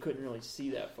 And you couldn't really see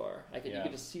that far. You Yeah.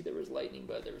 could just see there was lightning,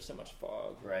 but there was so much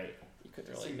fog. Right. You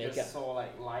couldn't So really you make just out. saw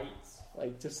like lights.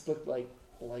 Like, just looked like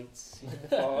lights in the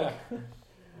fog.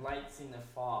 Lights in the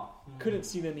fog. Couldn't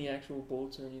see any actual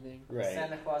bolts or anything. Right.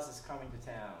 Santa Claus is coming to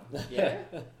town. Yeah.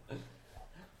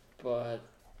 But,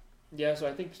 yeah, so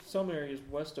I think some areas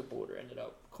west of Boulder ended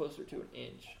up closer to an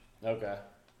inch. Okay.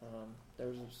 There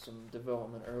was some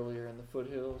development earlier in the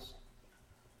foothills.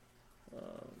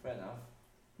 Fair enough.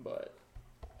 But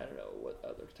I don't know what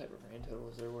other type of rain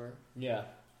totals there were. Yeah.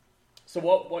 So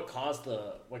what caused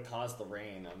the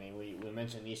rain? I mean, we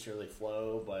mentioned easterly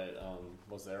flow, but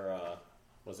was there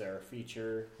a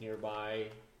feature nearby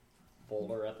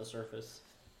Boulder at the surface?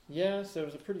 Yeah, so it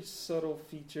was a pretty subtle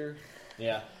feature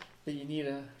Yeah. that you need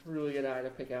a really good eye to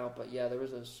pick out. But yeah, there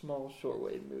was a small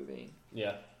shortwave moving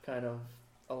Yeah. kind of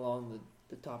along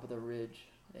the top of the ridge,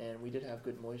 and we did have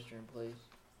good moisture in place.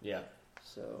 Yeah.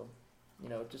 So,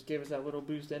 it just gave us that little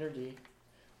boost energy.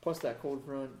 Plus that cold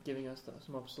front giving us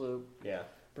some upslope, Yeah.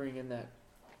 bringing in that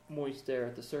moist air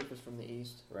at the surface from the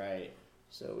east. Right.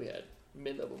 So we had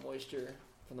mid-level moisture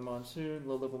from the monsoon,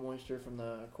 low-level moisture from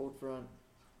the cold front,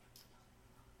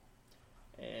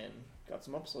 and got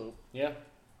some upslope. Yeah.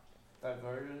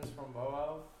 Divergence from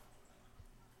Moab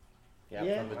Yeah.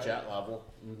 Yeah. From the jet level.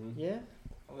 Mm-hmm. Yeah,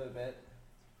 a little bit.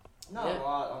 Not Yeah. a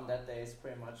lot on that day. It's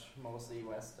pretty much mostly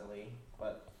westerly,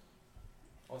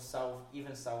 or south,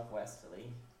 even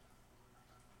southwesterly.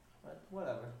 But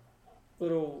whatever.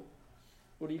 little,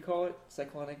 what do you call it?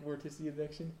 Cyclonic vorticity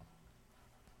advection?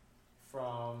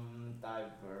 From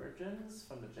divergence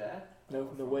from the jet. No,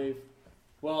 from the wave.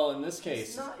 Well, in this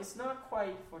case, It's not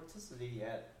quite vorticity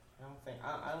yet. I don't think.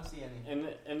 I don't see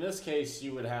any. in this case,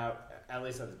 you would have, at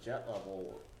least at the jet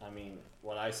level. I mean,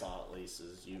 what I saw at least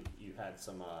is you had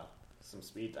some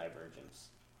speed divergence.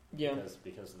 Yeah.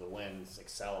 Because of the winds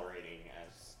accelerating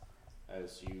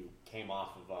as you came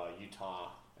off of Utah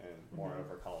and more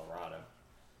over Colorado.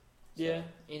 So, Yeah,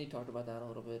 Andy talked about that a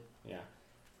little bit. Yeah.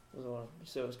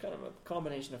 So it was kind of a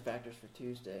combination of factors for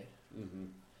Tuesday. Mm-hmm.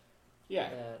 Yeah.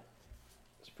 That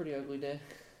it's a pretty ugly day,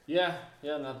 Yeah.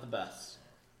 Yeah. Not the best.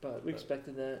 but we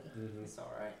expected that. Mm-hmm. It's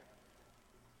all right.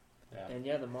 Yeah. And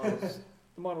yeah, the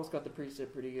models got the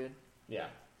preset pretty good. Yeah.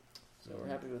 So we're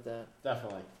happy with that.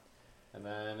 Definitely. And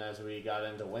then as we got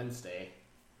into Wednesday,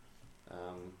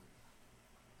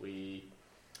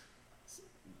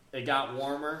 it got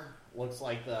warmer. Looks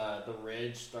like the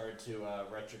ridge started to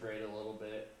retrograde a little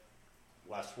bit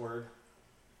westward,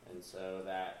 and so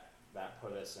that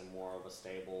put us in more of a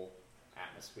stable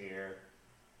atmosphere.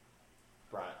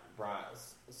 Brought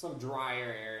some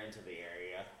drier air into the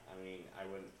area. I mean,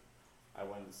 I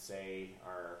wouldn't say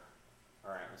our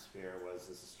atmosphere was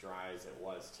as dry as it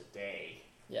was today.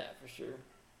 Yeah, for sure.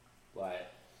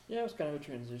 But yeah, it was kind of a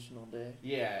transitional day.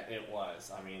 Yeah, it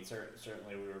was. I mean,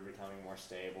 certainly we were becoming more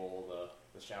stable.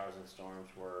 The showers and storms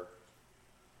were,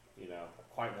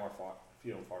 quite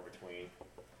few and far between.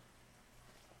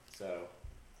 So.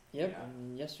 Yep. Yeah.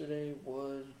 And yesterday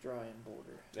was dry in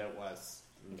Boulder. It was.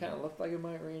 It kind of looked like it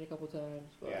might rain a couple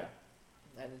times, but yeah.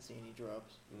 I didn't see any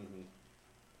drops. Mm-hmm.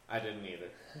 I didn't either.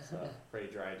 It's a pretty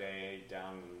dry day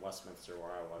down in Westminster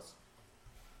where I was.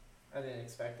 I didn't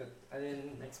expect it. I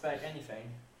didn't expect anything.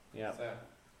 Yeah. So.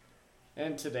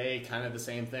 And today, kind of the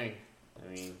same thing.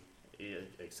 I mean,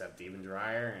 except even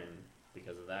drier, and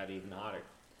because of that, even hotter.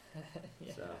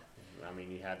 Yeah. So, I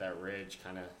mean, you had that ridge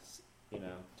kind of,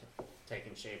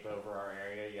 taking shape over our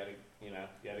area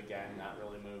yet again, not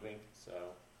really moving. So.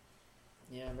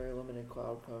 Yeah, very limited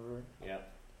cloud cover.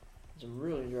 Yep. Some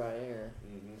really dry air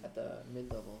Mm-hmm. at the mid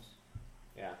levels.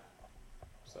 Yeah.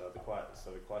 So the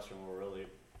question will really,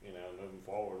 moving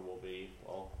forward will be,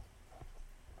 well,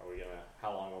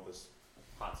 how long will this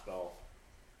hot spell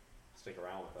stick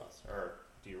around with us? Or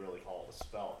do you really call it a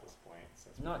spell at this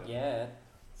point? Not yet.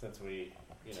 Since we,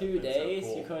 2 been so days,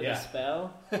 cool. you call it Yeah. a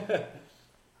spell?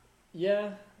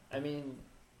 Yeah, I mean,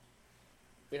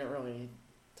 we don't really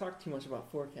talk too much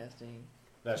about forecasting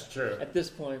That's true. at this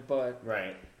point, but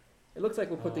Right. it looks like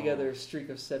we'll put together a streak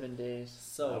of 7 days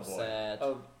So Oh, boy. sad.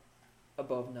 of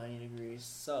above 90 degrees.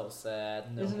 So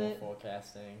sad. No Isn't more it?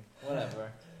 forecasting.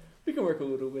 Whatever. We can work a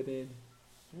little bit in.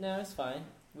 No, it's fine.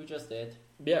 We just did.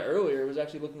 Yeah, earlier it was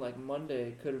actually looking like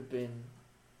Monday could have been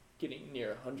getting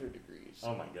near 100 degrees.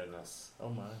 Oh my goodness. Oh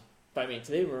my. But I mean,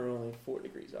 today we're only 4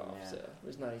 degrees off, Yeah. so it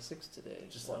was 96 today.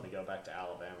 Just so. let me go back to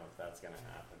Alabama if that's going to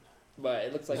happen. But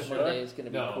it looks like Sure? Monday is going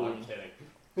to be No, cool. I'm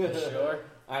kidding. Sure?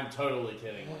 I'm totally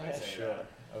kidding when I say Sure.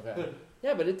 that. Okay.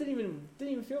 Yeah, but it didn't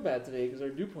even feel bad today because our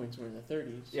dew points were in the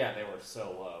 30s. Yeah, they were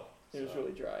so low. It was so.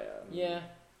 really dry out. Yeah.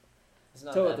 It's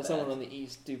not Tell that it to bad. someone on the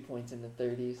east, dew points in the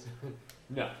 30s.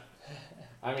 No.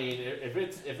 I mean, if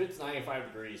it's 95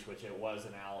 degrees, which it was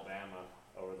in Alabama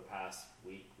over the past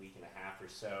week and a half or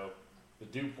so, the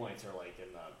dew points are like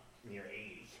in the near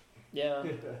 80. Yeah,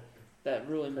 that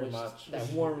really Pretty moist, much. that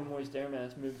warm and moist air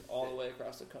mass moved all the way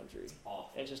across the country. Awful.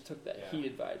 And it just took that Yeah.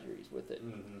 heat advisories with it.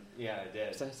 Mm-hmm. Yeah, it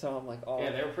did. So I saw them like all.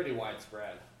 Yeah, they were pretty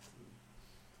widespread.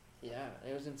 Yeah,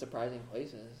 it was in surprising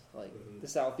places, like Mhm. the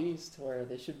southeast, where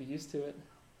they should be used to it.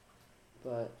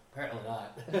 But Apparently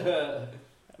not.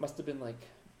 it must have been like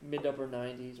mid upper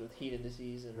 90s with heat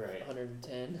indices and Right.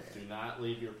 110. Do not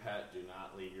leave your pet, do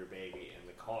not leave your baby in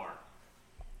the car.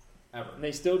 Ever. And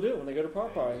they still do when they go to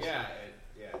Popeyes. Yeah,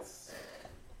 it's,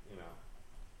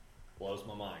 blows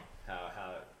my mind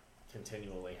how it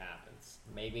continually happens.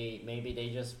 Maybe they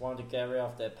just want to get rid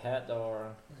of their pet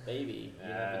or baby. You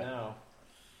never know.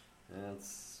 And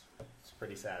it's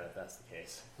pretty sad if that's the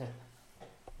case.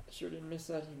 Sure didn't miss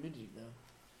that humidity though.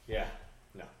 Yeah,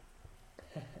 no.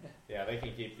 Yeah, they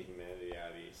can keep the humidity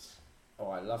out east. Oh,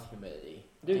 I love humidity.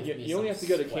 Dude, Give me you only some have to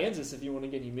go to sweat. Kansas if you want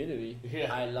to get humidity.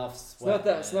 Yeah. I love It's sweat. not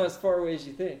that. It's man. not as far away as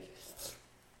you think.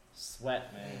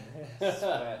 Sweat, man.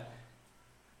 Sweat.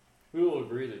 We will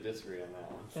agree to disagree on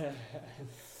that one.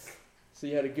 So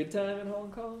you had a good time in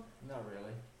Hong Kong Not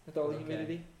really. with all the Okay.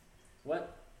 humidity?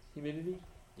 What? Humidity?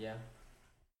 Yeah.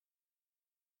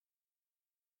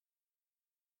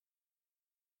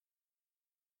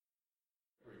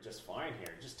 We're just fine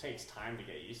here. It just takes time to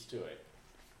get used to it.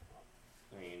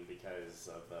 I mean, because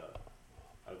of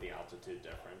the altitude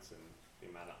difference and the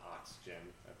amount of oxygen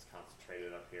that's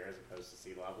concentrated up here as opposed to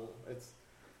sea level, it's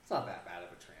not that bad of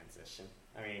a transition.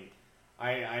 I mean,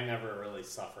 I never really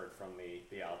suffered from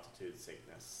the altitude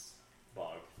sickness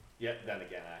bug. Yet then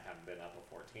again, I haven't been up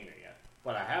a 14er yet,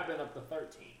 but I have been up to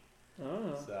 13.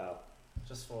 Oh, So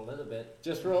Just for a little bit.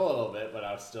 just for a little bit, but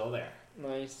I was still there.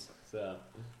 nice. So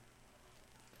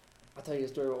I'll tell you a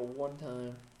story about one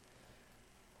time.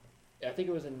 I think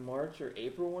it was in March or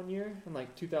April one year, in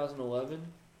like 2011.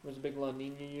 It was a big La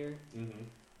Nina year,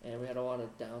 and we had a lot of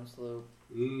downslope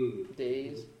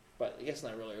days, but I guess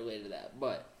not really related to that.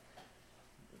 But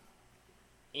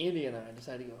Andy and I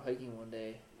decided to go hiking one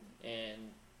day, and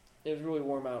it was really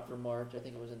warm out for March. I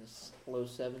think it was in the low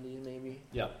 70s maybe.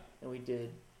 Yep. And we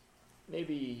did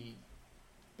maybe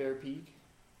Bear Peak,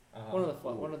 Uh-huh.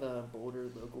 one of the Boulder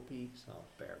local peaks. Oh,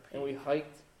 Bear Peak. And we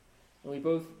hiked, and we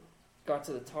both got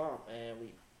to the top, and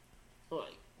we were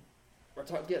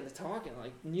getting to talking.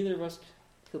 Like neither of us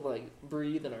could like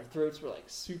breathe, and our throats were like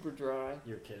super dry,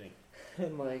 You're kidding.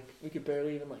 and like we could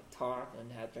barely even like talk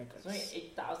and had drank It's like like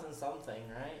 8,000 something,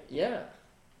 right? yeah.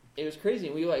 It was crazy.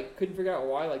 We like couldn't figure out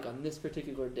why. Like on this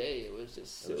particular day, it was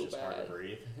just so It was just hard bad. to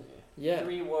breathe. Yeah.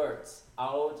 3 words.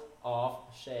 Out of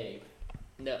shape.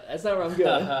 No, that's not where I'm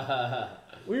going.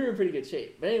 We were in pretty good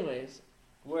shape. But anyways,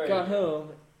 Where got home,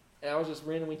 and I was just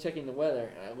randomly checking the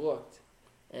weather, and I looked,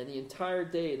 and the entire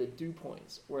day the dew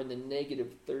points were in the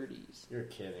negative 30s You're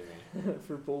kidding me.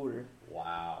 for Boulder.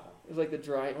 Wow. It was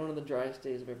like one of the driest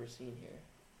days I've ever seen here.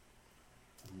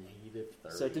 Negative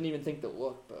 30. So I didn't even think to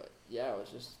look, but yeah, it was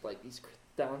just like these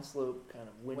downslope kind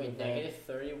of wind. Wait, negative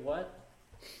 30 what?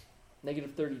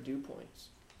 Negative 30 dew points.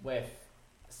 With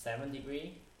 7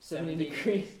 degree? 70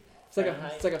 degrees. It's like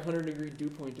Fahrenheit? it's like 100-degree dew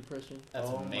point depression. That's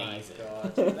Oh my amazing.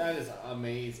 God. That is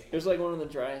amazing. It was like one of the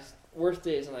driest, worst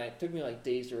days, and it took me like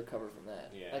days to recover from that.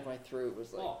 Yeah. Like my throat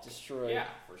was like Oh, destroyed. Yeah,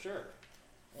 for sure.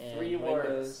 And 3 my words.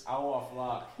 nose- Out of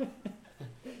luck.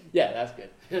 Yeah, that's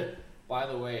good. By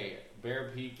the way,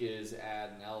 Bear Peak is at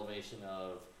an elevation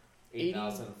of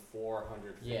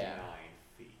 8,459 Yeah.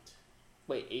 feet.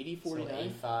 Wait, 80, So 49?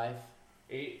 85.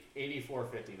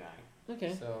 8459.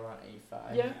 Okay. So around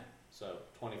 85. Yeah. So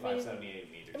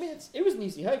 2578 meters. I mean, it was an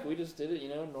easy hike. We just did it,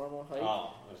 normal hike.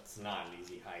 Oh, it's not an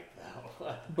easy hike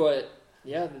though. But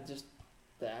yeah,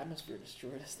 the atmosphere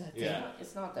destroyed us that day. Yeah.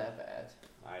 It's not that bad.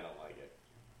 I don't like it.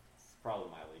 It's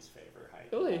probably my least favorite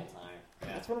hike Really? of all time. Yeah.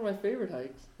 That's one of my favorite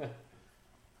hikes,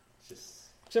 It's just,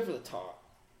 except for the top.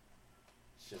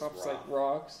 it's just Top's rough. like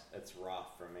rocks. It's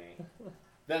rough for me.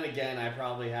 Then again, I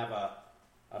probably have a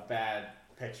bad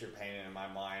picture painted in my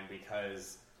mind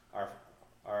because our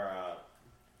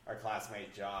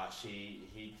classmate Josh, he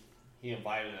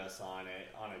invited us on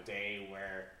a day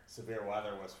where severe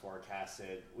weather was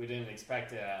forecasted. We didn't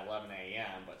expect it at 11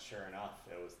 a.m., but sure enough,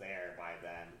 it was there by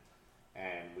then,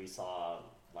 and we saw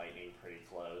lightning pretty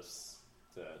close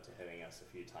to hitting us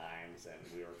a few times, and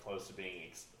we were close to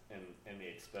being in the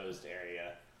exposed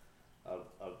area of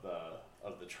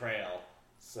the trail.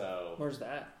 So Where's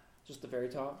that? Just the very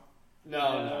top?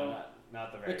 no,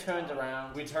 not the very We turned top.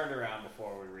 around. We turned around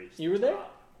before we reached You the were there?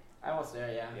 top. I was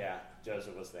there, yeah. Yeah,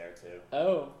 Joseph was there too.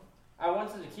 Oh, I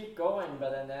wanted to keep going,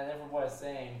 but then everyone was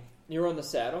saying, you were on the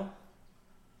saddle?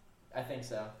 I think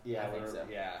so. Yeah, I think so.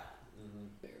 Yeah. Mm-hmm.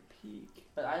 Bear Peak.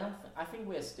 But I think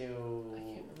we're still I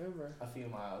can't remember. a few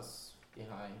miles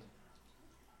behind.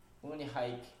 We only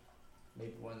hike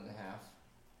maybe 1.5.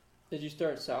 Did you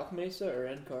start South Mesa or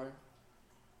Encar?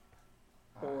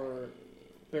 Or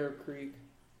Bear Creek?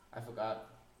 I forgot.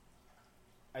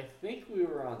 I think we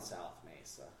were on South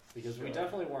Mesa because we Sure.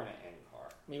 definitely weren't at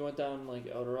NCAR. You went down like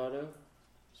El Dorado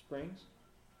Springs?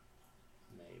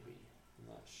 Maybe, I'm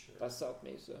not sure. That's South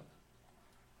Mesa.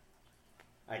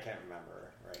 I can't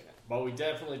remember right now, but we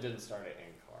definitely didn't start at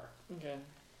NCAR. Okay,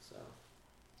 So,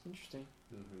 interesting.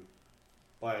 mm-hmm.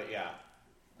 But yeah,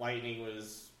 lightning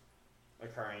was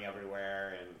occurring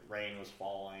everywhere, and rain was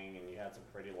falling, and you had some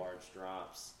pretty large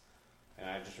drops. And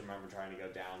I just remember trying to go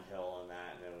downhill on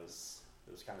that, and it was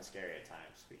kind of scary at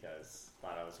times because I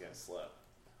thought I was going to slip.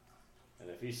 And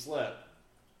if you slip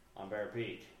on Bear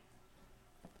Peak,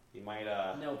 you might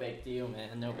No big deal,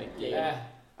 man. No big deal. yeah,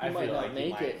 I You might feel not like you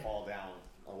make might it. fall down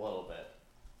a little bit.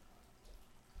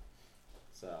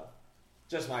 So,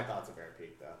 just my thoughts of Bear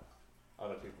Peak, though.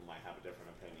 Other people might have a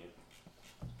different opinion.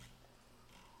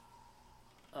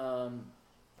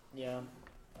 Yeah,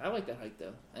 I like that hike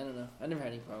though. I don't know. I never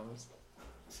had any problems.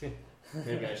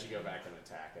 Maybe I should go back and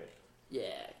attack it.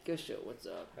 Yeah, go show what's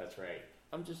up. That's right.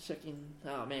 I'm just checking.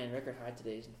 Oh man, record high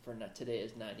today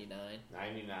is 99.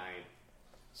 99.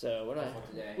 So we're not.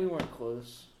 For today. We weren't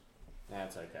close.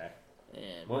 That's okay.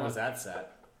 And When was that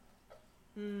set?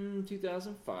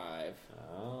 2005.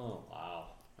 Oh, wow.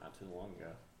 Not too long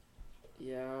ago.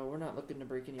 Yeah, we're not looking to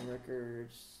break any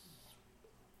records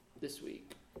this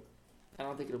week. I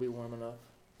don't think it'll be warm enough.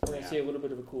 We're gonna Yeah. see a little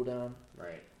bit of a cool down,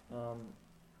 Right.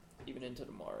 even into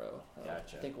tomorrow.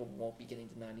 Gotcha. I think we won't be getting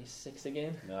to 96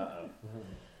 again. Uh-oh.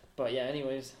 But yeah,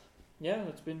 anyways, yeah,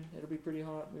 it'll be pretty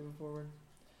hot moving forward.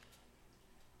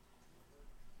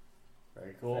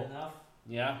 Very Fair cool. enough.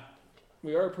 Yeah.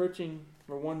 We're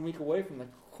 1 week away from the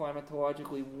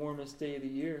climatologically warmest day of the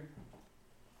year.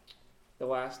 The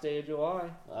last day of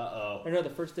July. Uh-oh. Or no, the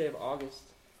first day of August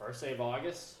First day of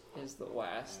August? is the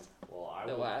last. Well, I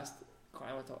The will. last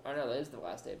climatology. Oh no, that is the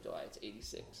last day of July. It's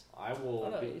 86. I will. Oh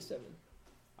no, be, 87.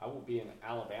 I will be in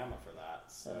Alabama for that.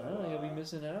 So You'll be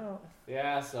missing out.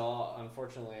 Yeah. So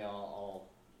unfortunately,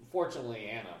 fortunately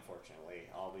and unfortunately,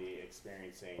 I'll be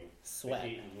experiencing Sweat. the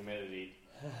heat and humidity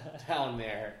down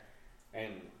there,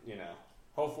 and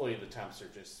hopefully the temps are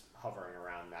just hovering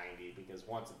around 90, because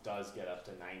once it does get up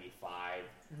to 95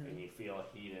 and you feel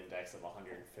a heat index of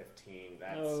 115,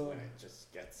 that's when it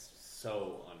just gets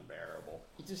so unbearable.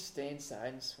 You just stay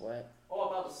inside and sweat. All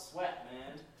about the sweat,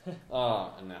 man.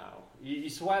 Oh, no. You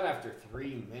sweat after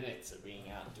 3 minutes of being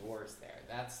outdoors there.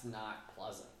 That's not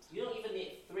pleasant. You don't even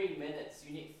need 3 minutes.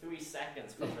 You need 3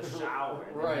 seconds from the shower.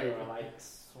 And Right. You're like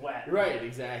sweat. Right,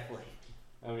 exactly.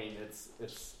 I mean, it's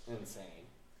insane,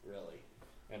 really.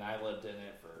 And I lived in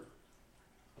it for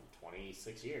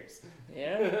 26 years.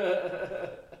 Yeah.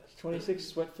 26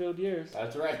 sweat-filled years.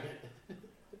 That's right.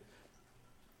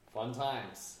 Fun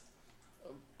times.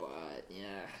 But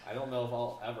yeah. I don't know if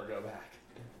I'll ever go back.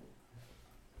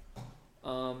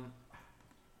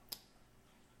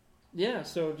 Yeah,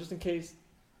 so just in case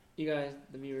you guys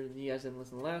didn't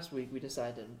listen last week, we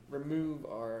decided to remove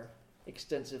our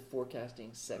extensive forecasting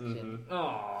section. Mm-hmm.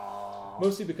 Aww.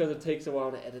 Mostly because it takes a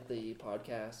while to edit the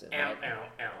podcast. And Ow.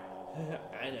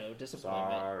 I know,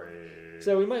 disappointment. Sorry.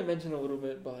 So we might mention a little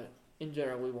bit, but in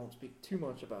general, we won't speak too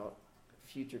much about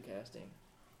future casting.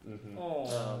 Mm-hmm.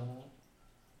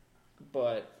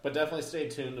 But definitely stay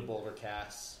tuned to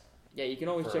BoulderCAST yeah, you can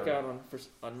always for check out on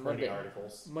any Monday.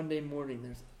 articles. Monday morning,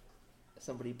 there's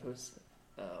somebody posts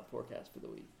forecast for the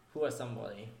week. Who is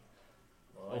somebody?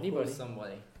 Well, anybody. Who is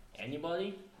somebody?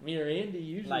 Anybody? Me or Andy,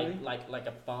 usually. Like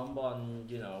a bum on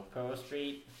Pearl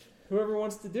Street. Whoever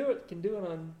wants to do it can do it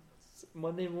on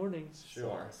Monday mornings.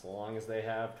 Sure. So long as they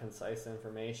have concise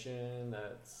information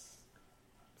that's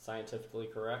scientifically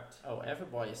correct. Oh,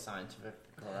 everybody's scientific,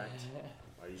 correct?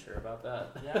 Are you sure about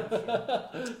that? Yeah,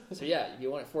 I'm sure. So yeah, if you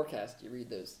want a forecast, you read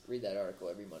that article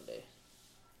every Monday.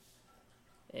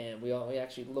 And we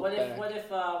actually look back. What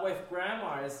if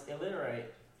grandma is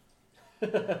illiterate?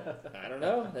 I don't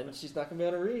know. Then she's not gonna be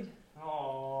able to read.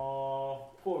 Oh,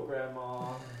 poor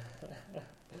grandma.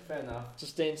 Fair enough.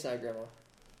 Just stay inside, Grandma.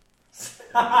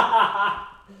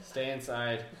 Stay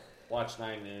inside, watch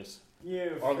 9 News.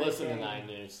 Or Listen to 9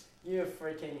 News. You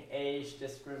freaking age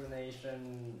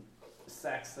discrimination,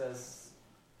 sexist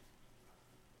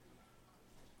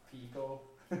people.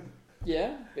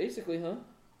 Yeah, basically, huh?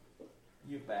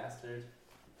 You bastard.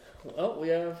 Well,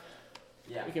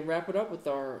 we can wrap it up with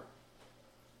our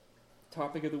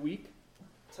topic of the week.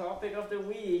 Topic of the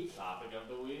week. Topic of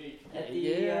the week. At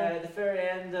the very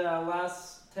end,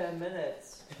 last 10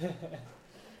 minutes.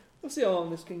 We'll see how long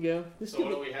this can go. This So what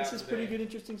do we have is today? pretty good,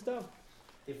 interesting stuff.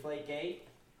 Deflategate.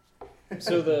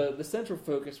 So the central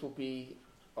focus will be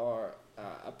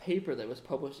a paper that was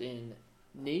published in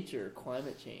Nature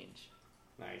Climate Change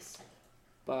Nice.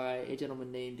 by a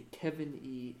gentleman named Kevin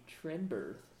E.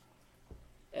 Trenberth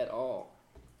et al.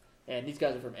 And these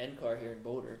guys are from NCAR here in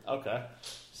Boulder. Okay.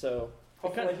 So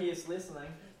Hopefully he is listening.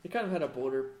 they kind of had a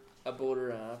Boulder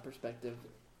perspective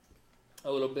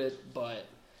a little bit, but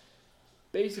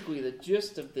basically the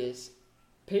gist of this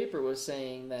paper was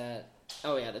saying that,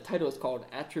 the title is called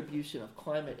Attribution of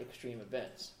Climate Extreme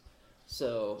Events.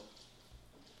 So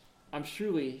I'm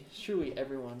surely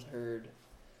everyone's heard,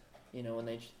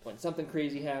 when something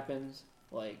crazy happens,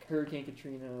 like Hurricane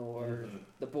Katrina or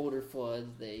the Boulder floods,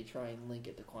 they try and link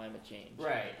it to climate change.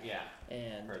 Right, yeah.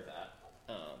 And Heard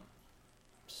that.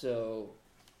 so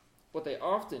what they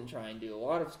often try and do, a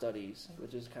lot of studies,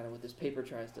 which is kind of what this paper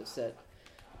tries to set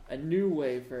a new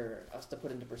way for us to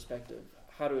put into perspective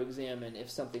how to examine if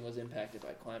something was impacted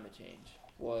by climate change,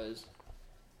 was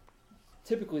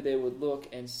typically they would look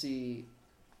and see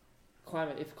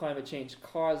if climate change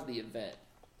caused the event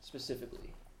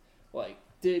specifically. Like,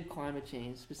 did climate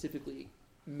change specifically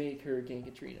make Hurricane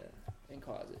Katrina and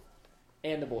cause it?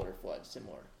 And the Boulder flood,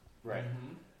 similar. Right.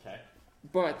 Mm-hmm. Okay.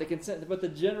 But the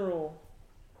general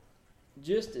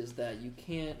gist is that you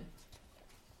can't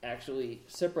actually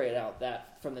separate out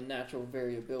that from the natural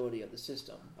variability of the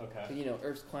system. Okay. So,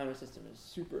 Earth's climate system is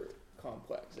super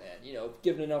complex, and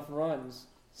given enough runs,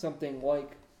 something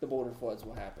like the Boulder floods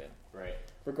will happen, Right.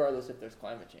 regardless if there's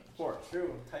climate change.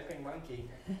 True. Typing monkey.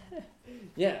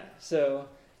 Yeah. So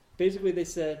basically, they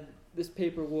said this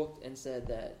paper looked and said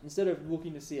that instead of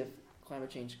looking to see if climate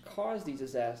change caused these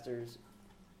disasters,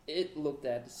 it looked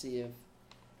at to see if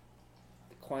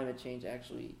the climate change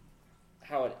actually,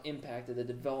 how it impacted the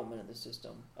development of the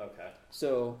system. Okay.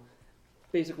 So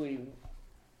basically,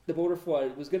 the Boulder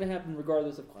flood was going to happen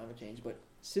regardless of climate change, but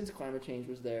since climate change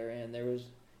was there and there was,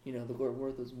 the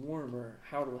Earth was warmer,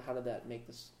 how did that make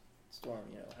storm,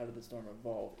 how did the storm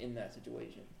evolve in that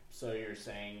situation? So you're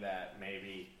saying that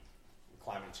maybe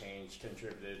climate change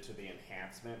contributed to the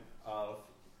enhancement of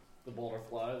the Boulder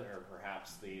flood, or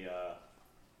perhaps the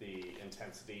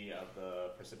intensity of the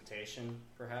precipitation,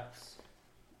 perhaps?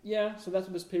 Yeah, so that's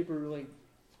what this paper really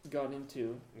got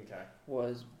into. Okay.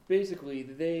 Was basically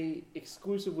they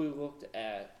exclusively looked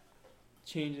at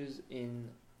changes in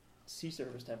sea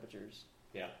surface temperatures.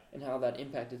 Yeah. And how that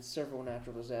impacted several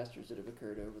natural disasters that have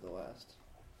occurred over the last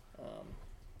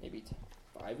maybe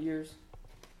 5 years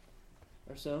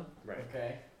or so. Right.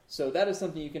 Okay. So that is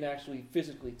something you can actually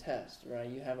physically test, right?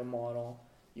 You have a model,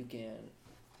 you can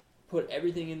put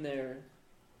everything in there,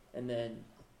 and then,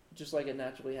 just like it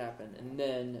naturally happened, and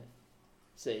then,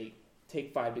 say,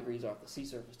 take 5 degrees off the sea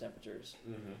surface temperatures,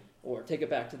 or take it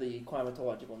back to the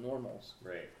climatological normals.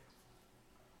 Right.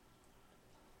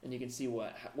 And you can see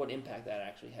what impact that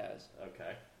actually has.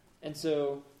 Okay. And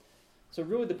so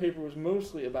really the paper was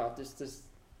mostly about this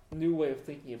new way of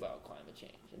thinking about climate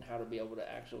change and how to be able to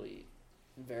actually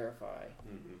verify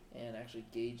and actually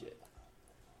gauge it,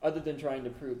 other than trying to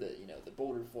prove that the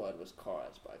Boulder flood was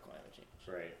caused by climate change.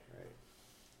 Right.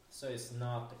 So it's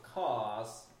not the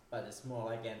cause, but it's more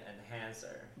like an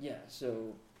enhancer. Yeah.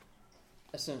 So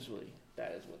essentially,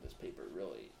 that is what this paper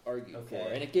really argued for,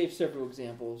 Okay. and it gave several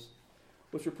examples,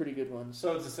 which were pretty good ones.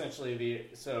 So it's essentially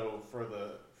for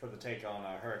the take on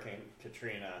Hurricane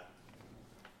Katrina,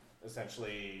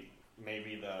 essentially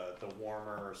maybe the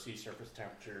warmer sea surface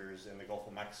temperatures in the Gulf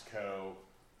of Mexico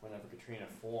whenever Katrina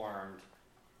formed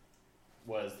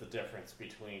was the difference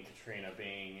between Katrina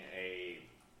being a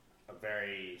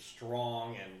very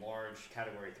strong and large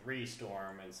Category 3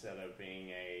 storm instead of being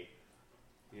a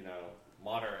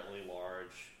moderately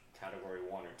large Category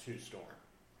 1 or 2 storm.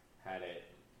 Had it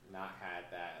not had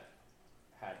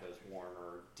those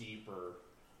warmer, deeper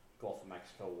Gulf of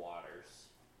Mexico waters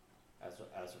as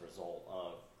a result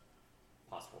of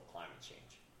possible climate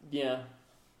change. Yeah.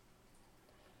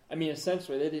 I mean,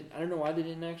 essentially, they didn't. I don't know why they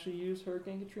didn't actually use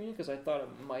Hurricane Katrina, because I thought it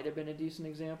might have been a decent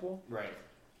example. Right.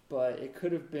 But it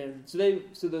could have been. So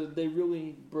they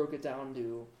really broke it down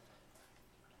to.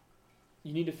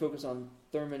 You need to focus on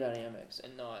thermodynamics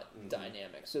and not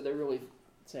dynamics. So they're really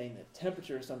saying that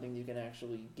temperature is something you can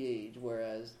actually gauge,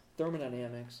 whereas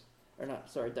dynamics,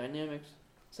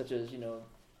 such as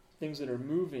things that are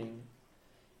moving,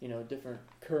 different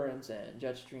currents and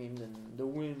jet streams and the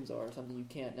winds are something you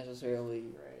can't necessarily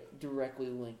directly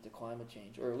link to climate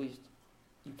change, or at least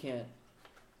you can't.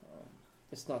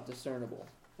 It's not discernible.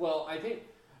 Well, I think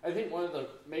one of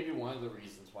the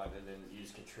reasons why they didn't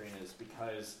use Katrina is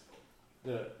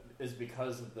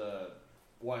because of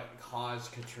what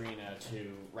caused Katrina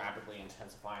to rapidly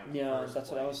intensify in the first that's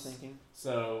place. what I was thinking.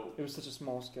 So it was such a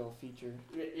small scale feature.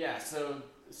 Yeah, so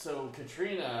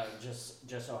Katrina just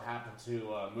so happened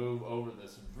to move over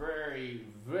this very,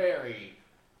 very,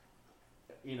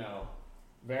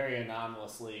 very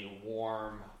anomalously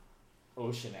warm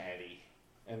ocean eddy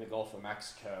in the Gulf of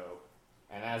Mexico.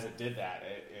 And as it did that,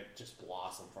 it just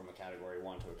blossomed from a Category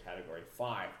 1 to a Category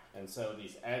 5. And so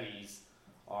these eddies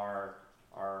are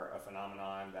a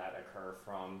phenomenon that occur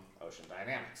from ocean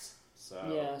dynamics.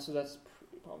 So so that's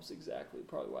almost exactly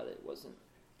probably why that wasn't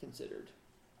considered.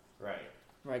 Right,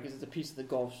 because it's a piece of the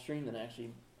Gulf Stream that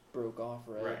actually broke off,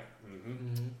 right? Right.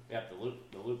 Yep, the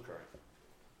loop current.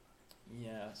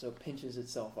 Yeah, so it pinches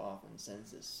itself off and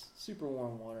sends this super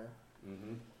warm water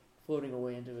floating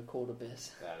away into a cold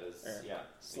abyss. That is,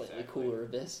 slightly cooler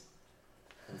abyss.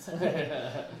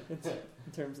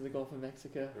 in terms of the Gulf of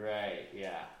Mexico. Right,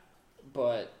 yeah.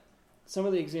 But some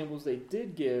of the examples they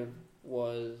did give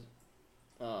was,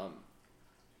 I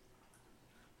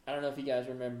don't know if you guys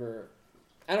remember,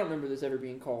 I don't remember this ever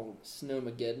being called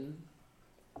Snowmageddon,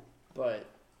 but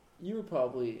you were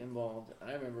probably involved.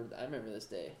 I remember this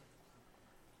day.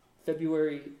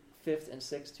 February 5th and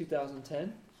 6th,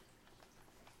 2010.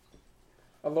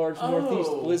 A large northeast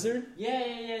blizzard.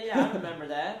 Yeah, I remember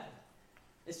that.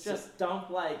 It's just dumped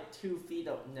like 2 feet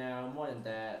of, no, more than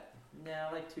that. No,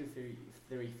 like 3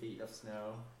 feet of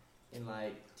snow in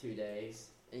like 2 days.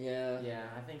 Yeah. Yeah,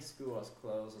 I think school was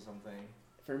closed or something.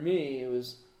 For me, it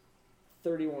was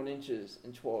 31 inches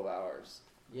in 12 hours.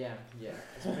 Yeah.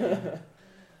 That's pretty.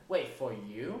 Wait, for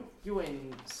you? You were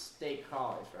in state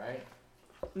college, right?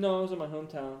 No, I was in my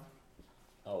hometown.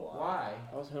 Oh, wow. Why?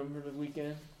 I was home for the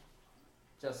weekend.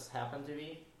 Just happened to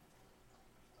be?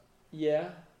 Yeah.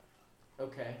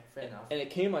 Okay, fair enough. And it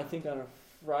came, I think, on a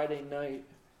Friday night.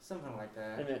 Something like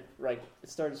that. And it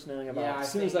started snowing about. Yeah,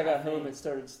 as soon as I got home, it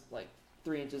started like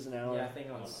 3 inches an hour. Yeah, I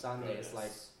think on Sunday it's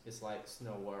like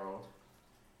Snow World.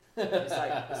 It's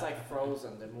like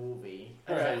Frozen the movie.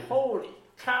 I was like, holy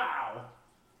Cow!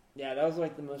 Yeah, that was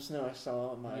like the most snow I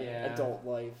saw in my adult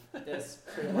life. That's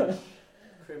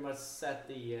pretty much set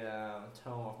the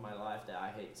tone of my life that I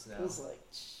hate snow. It was like,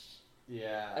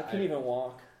 Yeah. I couldn't even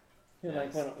walk. Yes.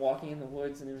 Like when walking in the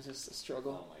woods, and it was just a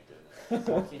struggle. Oh my goodness.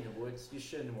 Walk in the woods. You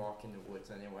shouldn't walk in the woods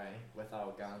anyway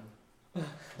without a gun.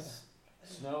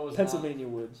 Snow was Pennsylvania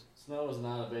woods. Snow was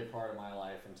not a big part of my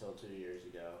life until 2 years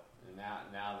ago, and now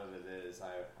that it is,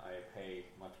 I pay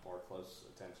much more close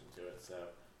attention to it. So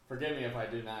forgive me if I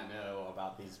do not know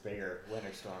about these bigger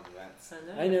winter storm events.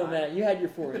 I know, Matt. You had your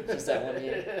 4 inches that one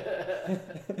year.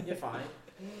 You're fine.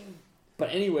 But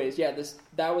anyways, yeah,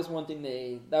 that was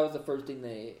the first thing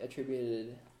they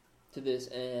attributed to this,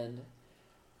 and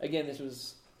again, this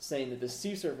was saying that the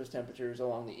sea surface temperatures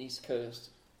along the East Coast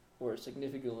were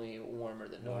significantly warmer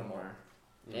than normal.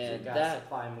 And so that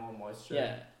supply more moisture.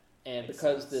 Yeah, and Makes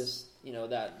because sense. this,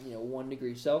 1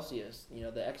 degree Celsius,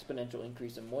 the exponential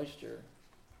increase in moisture,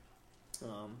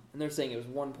 and they're saying it was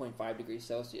 1.5 degrees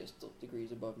Celsius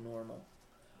degrees above normal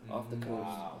off the coast.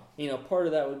 Wow. Part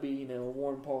of that would be, a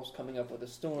warm pulse coming up with a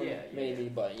storm, maybe,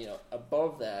 but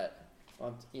above that,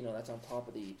 that's on top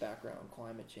of the background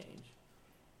climate change.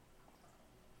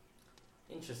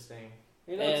 Interesting.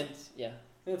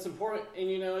 It's important, and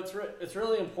it's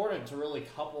really important to really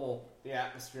couple the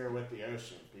atmosphere with the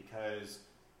ocean, because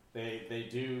they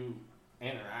do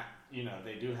interact.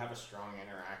 They do have a strong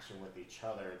interaction with each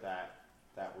other that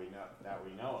we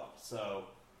know of. So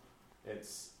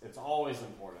it's always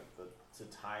important to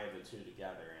tie the two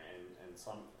together, and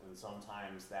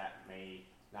sometimes that may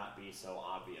not be so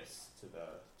obvious to the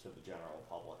general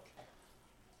public.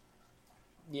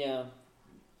 Yeah.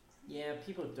 Yeah,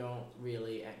 people don't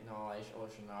really acknowledge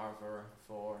oceanographer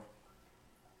for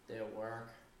their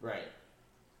work. Right.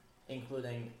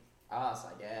 Including us,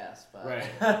 I guess. But Right.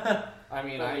 I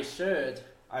mean, we should.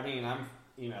 I mean,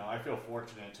 I feel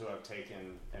fortunate to have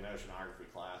taken an oceanography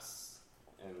class,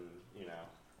 and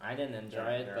I didn't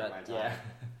enjoy it, during my but time. yeah,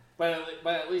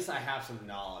 but at least I have some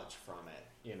knowledge from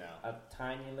it. a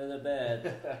tiny little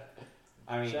bit.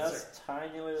 I mean, just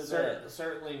tiny little bit.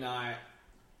 certainly not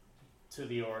to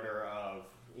the order of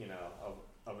an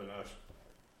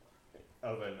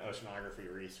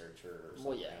oceanography researcher or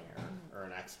something, or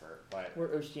an expert, but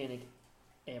We're oceanic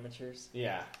amateurs,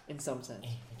 yeah, in some sense.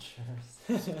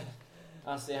 Amateurs.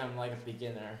 Honestly, I'm like a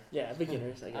beginner. Yeah,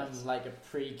 beginners, I guess. I'm like a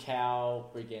pre-Cal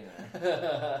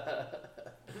beginner.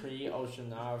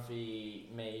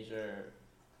 Pre-oceanography major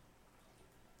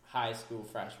high school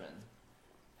freshman.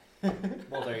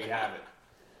 well, there you have it.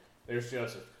 There's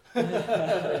Joseph. Pretty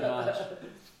much.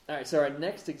 Alright, so our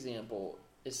next example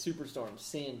is Superstorm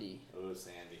Sandy. Oh,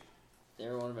 Sandy.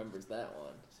 Everyone remembers that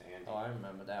one. Sandy. Oh, I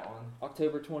remember that one.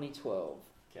 October 2012.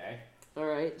 Okay.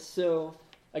 Alright, so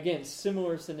again,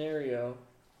 similar scenario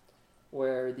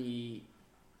where the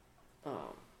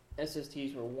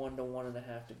SSTs were 1 to 1.5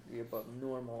 degree above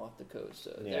normal off the coast.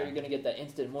 So there you're going to get that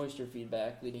instant moisture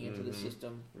feedback leading into the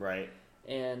system. Right.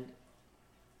 And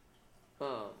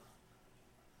so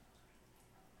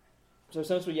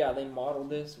essentially, they modeled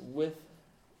this with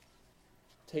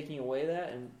taking away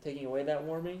that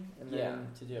warming, and then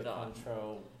to do a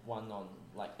control one on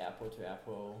like apple to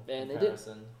apple and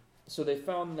comparison. So they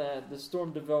found that the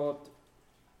storm developed.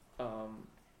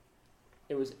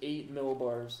 It was 8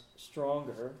 millibars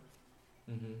stronger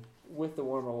with the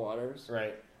warmer waters,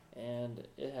 Right. and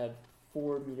it had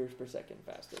 4 meters per second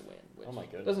faster wind. Which Oh my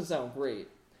goodness. doesn't sound great,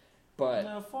 but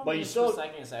No, 4 but you meters still- per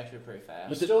second is actually pretty fast.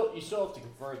 You still have to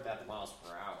convert that to miles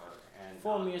per hour, and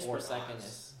 4 meters or per second knots.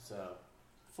 is So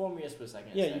 4 meters per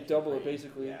second. yeah, is you actually double it pretty,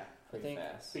 basically. yeah, Pretty think.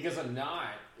 fast. because a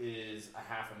knot is a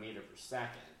half a meter per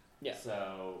second. Yeah.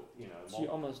 So So you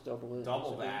almost double it.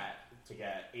 double basically. that to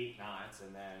get 8 knots,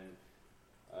 and then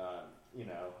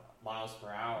miles per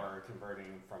hour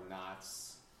converting from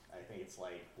knots. I think it's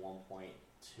like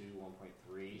 1.2,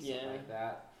 1.3, something like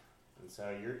that. And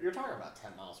so you're talking about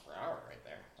 10 miles per hour right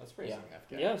there. That's pretty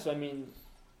significant. Yeah, so I mean,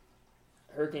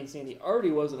 Hurricane Sandy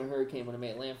already wasn't a hurricane when it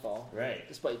made landfall, Right.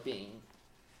 despite being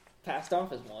passed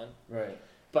off as one. Right.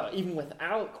 But even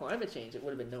without climate change, it would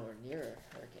have been nowhere near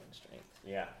hurricane strength.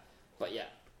 Yeah.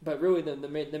 But really,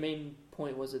 the main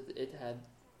point was that it had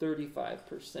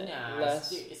 35%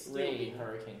 less it's still rain. be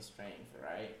hurricane strength,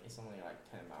 right? It's only like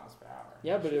 10 miles per hour.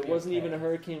 Yeah, but it should be wasn't even a okay.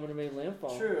 hurricane when it made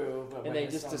landfall. True, but And when they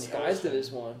it's just on the disguised it ocean-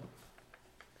 as one.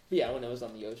 But yeah, when it was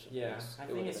on the ocean. Yeah, I think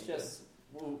would've it's been just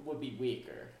would be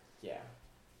weaker. Yeah,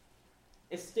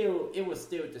 it would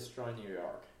still destroy New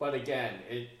York. But again,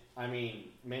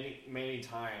 many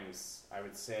times I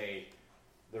would say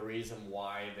the reason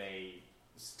why they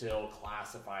still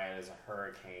classify it as a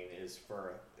hurricane is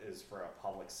for a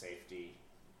public safety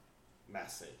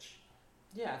message.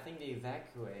 Yeah, I think they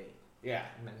evacuate Yeah.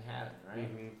 Manhattan, right?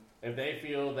 Mm-hmm. If they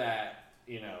feel that,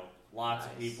 lots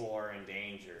of Nice. people are in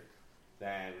danger,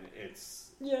 then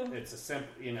it's a simple,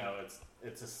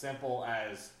 it's as simple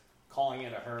as calling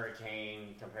it a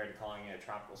hurricane compared to calling it a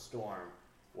tropical storm.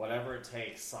 Whatever it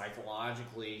takes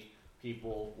psychologically,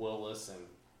 people will listen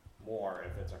more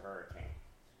if it's a hurricane.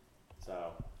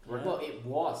 So, Well, it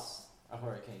was a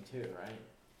hurricane too, right?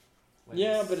 When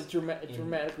Yeah, it's but it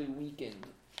dramatically weakened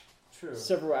true.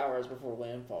 several hours before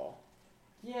landfall.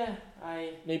 Yeah,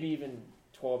 Maybe even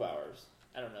 12 hours.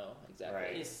 I don't know exactly.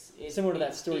 Right. It's Similar to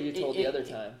that story you told the other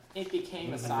time. It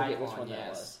became a I forget which cyclone. one that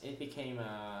Yes, it became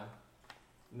a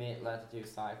mid-latitude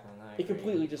cyclone. I It agree.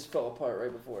 completely just fell apart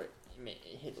right before it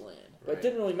hit land. But it Right.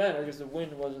 didn't really matter because the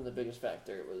wind wasn't the biggest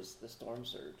factor. It was the storm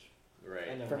surge right.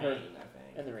 And the For rain, her. I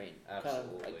think. and the rain. Kind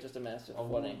Absolutely. of like just a massive Oh,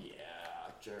 flooding. yeah,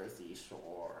 Jersey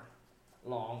Shore,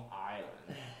 Long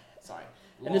Island. Sorry.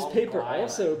 And this Long paper Island.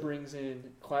 also brings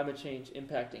in climate change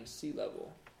impacting sea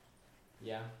level.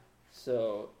 Yeah.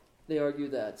 So they argue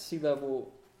that sea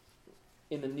level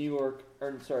in the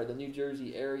the New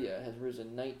Jersey area has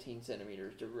risen 19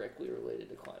 centimeters directly related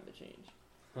to climate change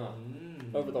Huh.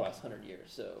 over the last 100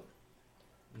 years.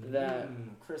 That-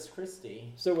 Chris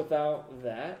Christie. So without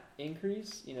that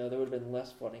increase, there would have been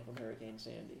less flooding from Hurricane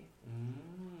Sandy.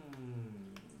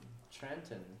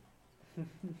 Trenton.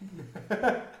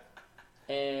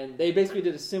 And they basically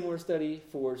did a similar study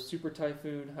for Super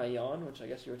Typhoon Haiyan, which I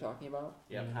guess you were talking about.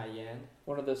 Yep. In Haiyan.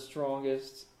 One of the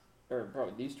strongest, or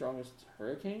probably the strongest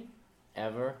hurricane.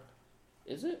 Ever.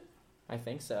 Is it? I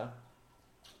think so.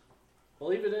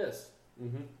 Believe it is.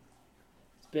 Mm-hmm.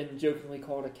 It's been jokingly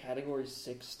called a Category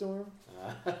 6 storm.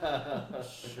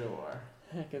 Sure.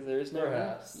 Because there is no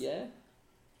Perhaps. Yeah.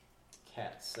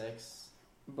 Cat 6.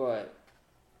 But,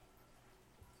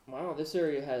 wow, this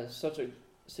area has such a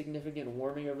significant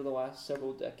warming over the last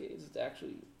several decades. It's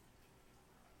actually,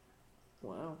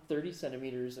 30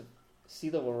 centimeters of sea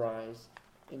level rise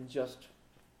in just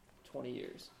 20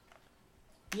 years.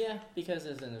 Yeah, because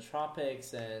it's in the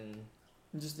tropics and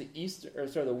And just the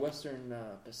the western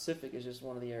Pacific is just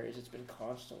one of the areas it's been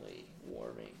constantly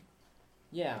warming.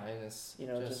 yeah, and it's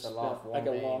Just a lot of like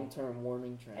warming. a long-term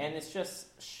warming trend. And it's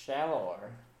just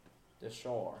shallower, the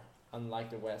shore, unlike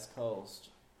the west coast.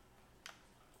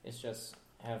 It's just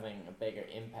having a bigger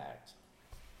impact.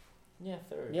 Yeah,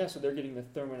 third. Yeah, so they're getting the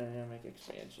thermodynamic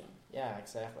expansion. Yeah,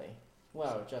 exactly.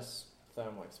 Well, just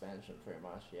thermal expansion, pretty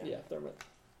much. Yeah.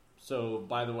 So,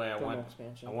 by the way, Thermal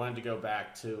expansion. I wanted to go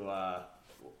back to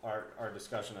our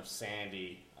discussion of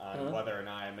Sandy on whether or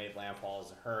not it made landfall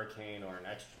as a hurricane or an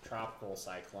extratropical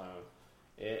cyclone.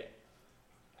 It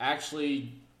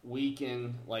actually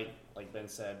weakened, like Ben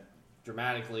said,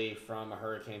 dramatically from a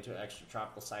hurricane to an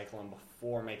extratropical cyclone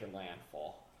before making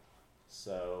landfall.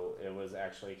 So it was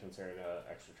actually considered an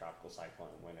extratropical cyclone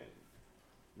when it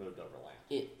moved over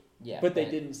land. But they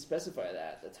didn't specify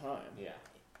that at the time. Yeah.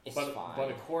 It's but, fine.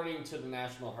 But according to the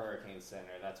National Hurricane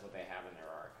Center, that's what they have in their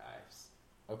archives.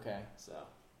 Okay. So,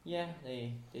 Yeah,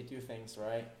 they do things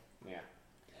right. yeah.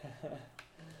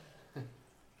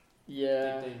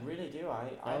 Yeah. They really do.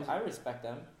 I respect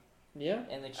them. Yeah.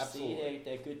 And like Absolutely.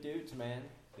 they're good dudes, man.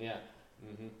 Yeah.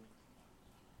 Mm-hmm.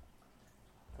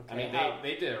 Okay. I mean,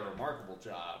 they did a remarkable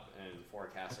job in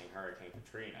forecasting Hurricane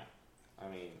Katrina. I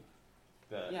mean,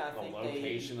 the I think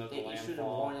location of the they issued a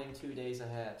landfall. warning 2 days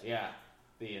ahead. Yeah.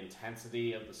 The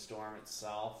intensity of the storm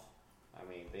itself. I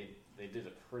mean, they did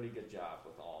a pretty good job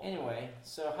with all of Anyway,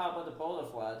 so how about the Boulder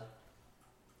flood?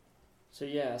 So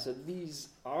these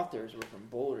authors were from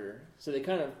Boulder. So they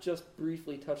kind of just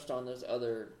briefly touched on those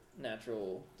other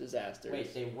natural disasters.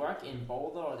 Wait, they work in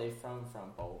Boulder or they from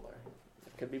Boulder?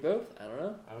 It could be both. I don't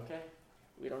know. Okay.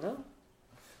 We don't know.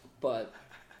 But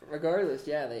regardless,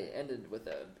 they ended with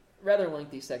a rather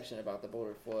lengthy section about the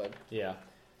Boulder flood. Yeah.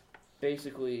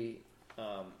 Basically,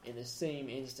 in the same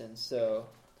instance. So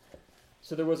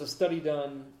there was a study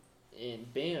done in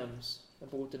BAMS, the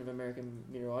Bulletin of American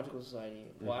Meteorological Society,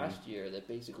 last year that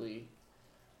basically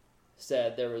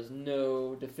said there was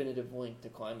no definitive link to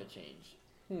climate change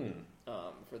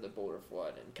for the Boulder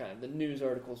flood, and kind of the news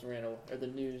articles the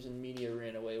news and media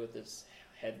ran away with this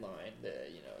headline that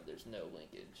there's no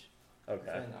linkage. Okay.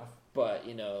 Fair enough. But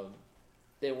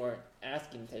they weren't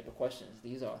asking the type of questions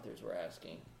these authors were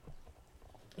asking.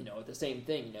 The same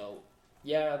thing.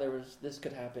 This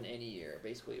could happen any year.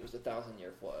 Basically, it was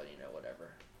 1,000-year flood. Whatever.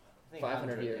 I think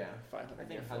 500 year. Yeah. 500 I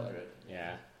year think flood. 100.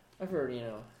 Yeah. I've heard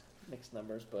mixed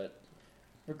numbers, but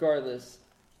regardless,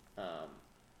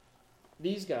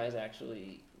 these guys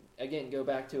actually again go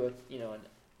back to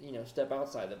step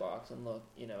outside the box and look,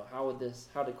 how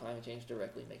did climate change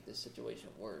directly make this situation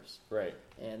worse? Right.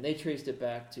 And they traced it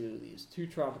back to these 2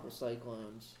 tropical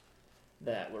cyclones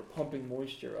that were pumping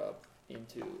moisture up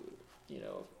into,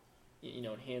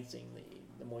 enhancing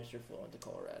the moisture flow into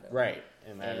Colorado. Right,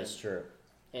 and that is true.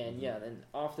 And then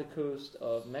off the coast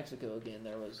of Mexico again,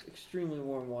 there was extremely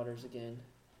warm waters again,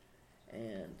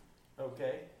 and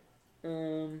Okay.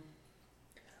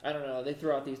 I don't know. They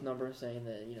threw out these numbers saying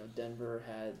that Denver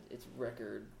had its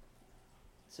record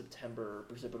September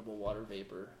precipitable water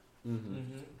vapor,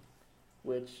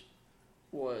 which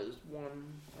was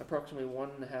approximately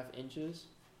 1.5 inches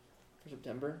for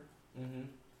September.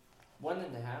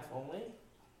 1.5 only?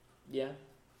 Yeah,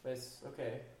 But it's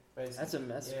okay. But it's, that's a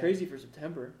mess. yeah. Crazy for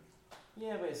September.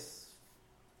 Yeah, but it's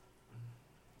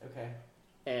okay.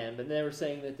 But they were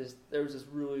saying that there was this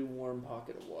really warm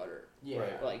pocket of water, Yeah,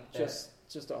 Right. like just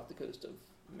off the coast of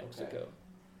Mexico,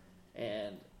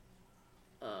 and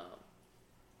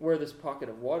where this pocket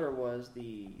of water was,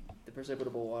 the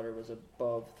precipitable water was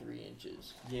above 3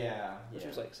 inches, Yeah, which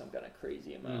was like some kind of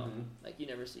crazy amount. Like you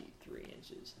never see 3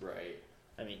 inches. Right.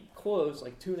 I mean, close,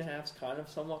 like 2.5 is kind of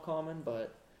somewhat common,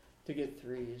 but to get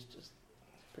 3 is just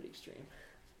pretty extreme.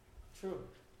 true.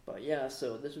 But yeah,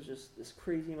 so this was just this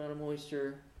crazy amount of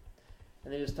moisture,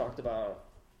 and they just talked about,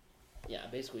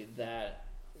 basically that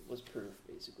was proof,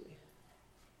 basically.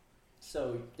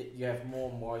 So you have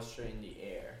more moisture in the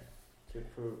air to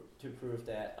prove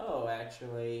that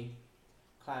actually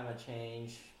climate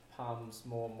change pumps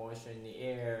more moisture in the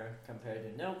air compared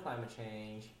to no climate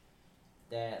change.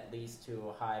 That leads to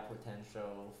a high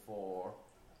potential for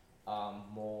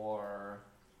more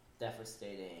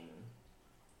devastating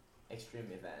extreme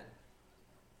event.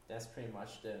 That's pretty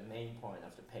much the main point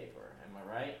of the paper. Am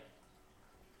I right?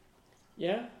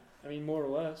 Yeah, I mean, more or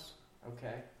less.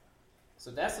 Okay.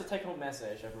 So that's the take-home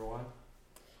message, everyone.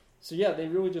 So yeah, they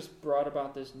really just brought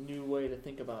about this new way to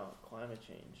think about climate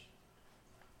change,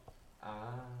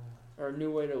 or a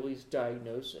new way to at least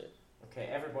diagnose it. Okay,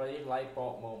 everybody, light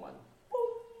bulb moment.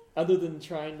 Other than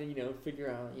trying to, figure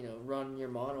out, run your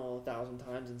model 1,000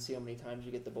 times and see how many times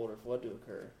you get the Boulder flood to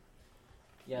occur.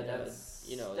 Yeah, that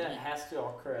has to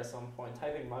occur at some point.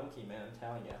 Typing monkey, man, I'm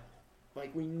telling you.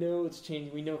 Like, we know it's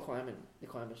changing. We know the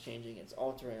climate's changing. It's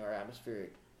altering our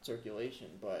atmospheric circulation,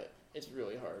 but it's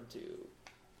really hard to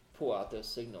pull out those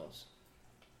signals.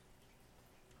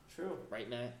 True. Right,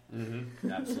 Matt?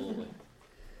 Absolutely.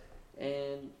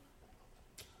 And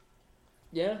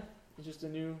yeah, it's just a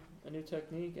new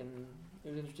technique, and it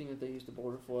was interesting that they used the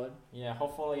Boulder flood. Yeah,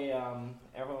 hopefully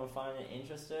everyone will find it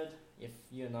interested if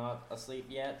you're not asleep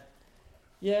yet.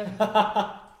 Yeah,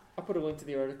 I'll put a link to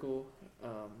the article.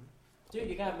 Dude,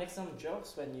 you gotta make some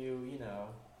jokes when you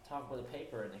talk with a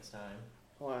paper next time.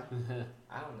 Why?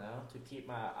 I don't know, to keep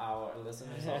our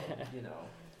listeners on,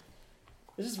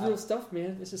 This is real stuff,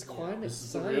 man. This is climate This is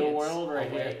science. the real world right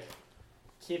here. awake.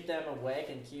 Keep them awake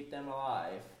and keep them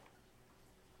alive.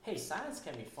 Hey, science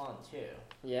can be fun too.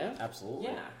 Yeah? Absolutely.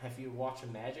 Yeah, have you watched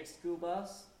Magic School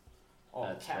Bus? Or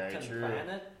That's Captain very true.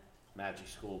 Planet? Magic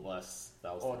School Bus.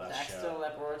 That was Or the best Dexter show.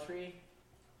 Laboratory?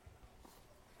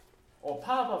 Or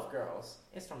Powerpuff Girls?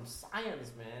 It's from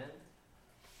science, man.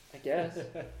 I guess.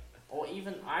 Or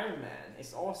even Iron Man.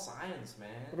 It's all science,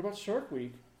 man. What about Shark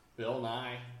Week? Bill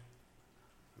Nye.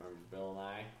 Remember Bill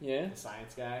Nye? Yeah? The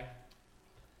science guy?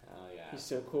 Oh, yeah. He's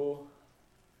so cool.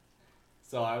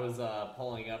 So I was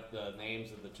pulling up the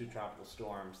names of the 2 tropical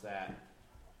storms that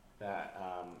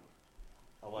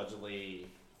allegedly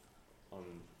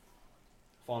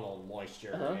funneled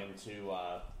moisture into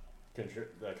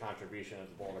the contribution of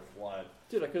the Boulder flood.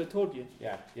 Dude, I could have told you.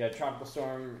 Yeah, Tropical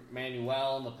Storm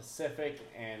Manuel in the Pacific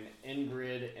and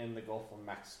Ingrid in the Gulf of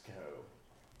Mexico.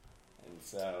 And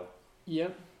so,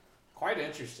 Yep. quite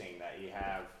interesting that you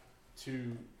have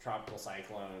 2 tropical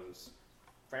cyclones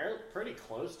pretty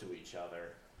close to each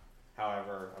other.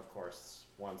 However, of course,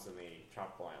 one's in the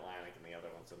tropical Atlantic and the other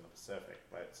one's in the Pacific.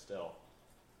 But still,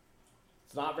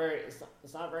 it's not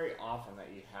very often that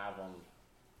you have them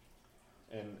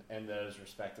in those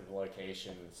respective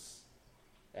locations,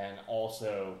 and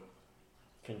also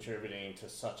contributing to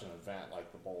such an event like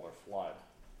the Boulder flood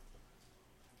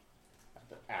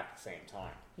at the same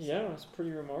time. Yeah, it's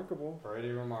pretty remarkable.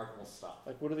 Pretty remarkable stuff.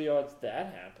 Like, what are the odds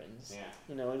that happens? Yeah.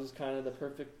 It's just kind of the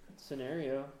perfect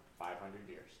scenario. 500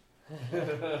 years.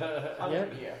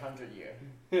 100 year.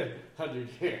 100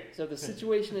 years. So the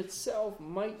situation itself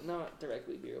might not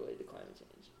directly be related to climate change.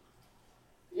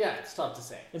 Yeah, it's tough to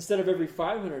say. Instead of every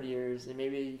 500 years, and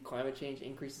maybe climate change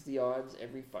increases the odds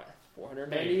every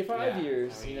 495 Maybe,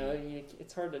 years. I mean,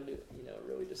 It's hard to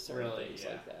really discern things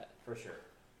like that. For sure.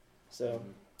 So,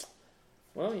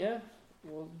 Well, yeah.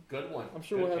 Well, Good one. I'm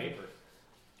sure good we'll have paper.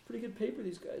 pretty good paper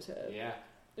these guys have. Yeah.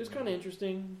 It was kind of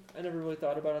interesting. I never really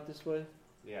thought about it this way.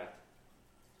 Yeah.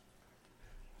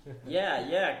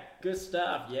 Yeah, good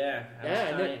stuff. Yeah.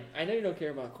 I know you don't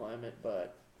care about climate,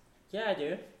 but Yeah, I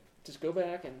do. just go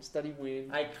back and study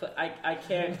wind. I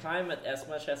care climate as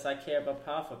much as I care about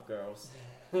Powerpuff Girls.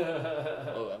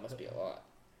 Oh, that must be a lot.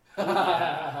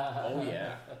 Oh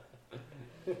yeah.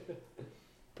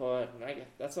 But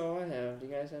that's all I have. Do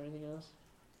you guys have anything else?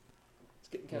 It's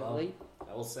getting kind of Well, late.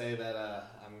 I will say that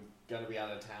I'm going to be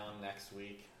out of town next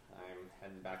week. I'm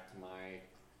heading back to my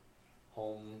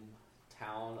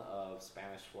hometown of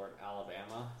Spanish Fort,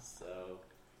 Alabama. So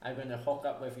I'm gonna hook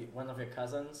up with one of your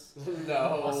cousins.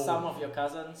 no. Or some of your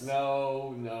cousins.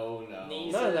 No.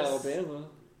 Nieces. Not in Alabama.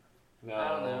 No. I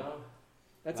don't know.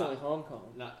 That's Not- only Hong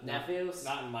Kong. Nephews?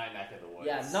 Not in my neck of the woods.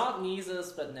 Yeah, not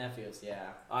nieces, but nephews, yeah.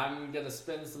 I'm going to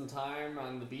spend some time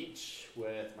on the beach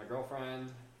with my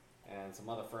girlfriend and some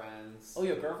other friends. Oh,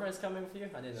 your girlfriend's coming with you?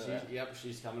 I didn't know that. Yep,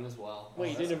 she's coming as well. Wait,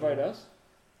 you that's didn't invite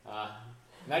cool. us?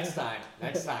 Next time.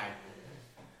 Next time.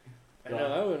 I know.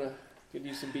 I would could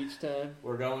use some beach time.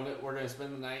 We're gonna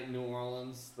spend the night in New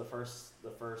Orleans. The first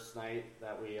night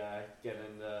that we get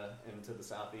into the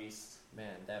southeast.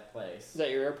 Man, that place. Is that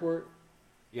your airport?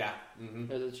 Yeah.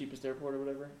 Mm-hmm. Or the cheapest airport or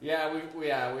whatever? Yeah,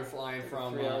 we're flying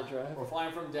from 3-hour drive. we're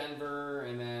flying from Denver,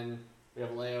 and then we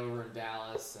have a layover in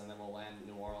Dallas, and then we'll land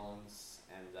in New Orleans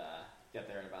and get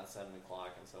there at about 7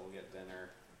 o'clock, and so we'll get dinner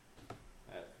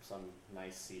at some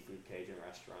nice seafood Cajun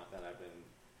restaurant that I've been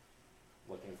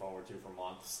looking forward to for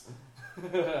months.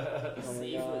 Oh my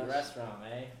Seafood gosh. restaurant,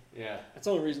 eh? Yeah. That's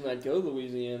the only reason I'd go to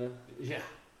Louisiana. Yeah.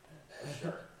 For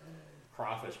sure.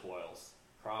 Crawfish boils.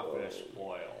 Crawfish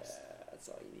boils. Yeah, that's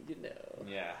all you need to know.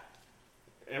 Yeah.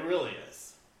 It really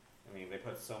is. I mean, they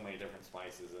put so many different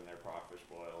spices in their crawfish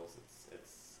boils.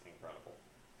 It's incredible.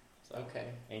 So, Okay.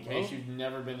 in case you've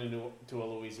never been to a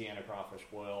Louisiana crawfish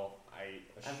boil, I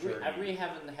assure I really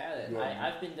haven't had it.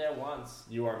 I've been there once.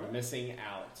 you are missing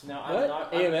out. No, What? I'm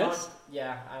not. AMS?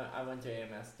 Yeah, I went to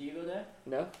AMS. Do you go there?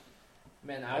 No?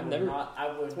 Man, I've I never-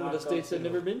 would It's one not of the go states to, I've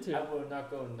never been to. I will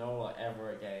not go NOLA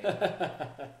ever again.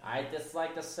 I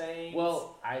dislike the Saints.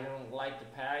 Well- I don't like the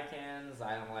Pelicans.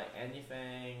 I don't like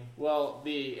anything. Well,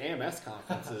 the AMS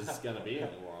conference is going to be in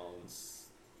New Orleans.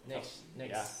 Next,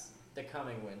 the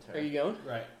coming winter. Are you going?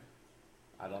 Right.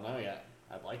 I don't know yet.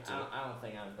 I'd like to. I don't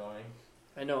think I'm going.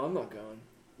 I know I'm not going.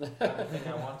 I don't think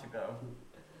I want to go.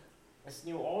 It's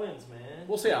New Orleans, man.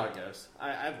 We'll see how it goes.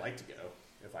 I'd like to go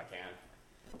if I can.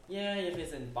 Yeah, if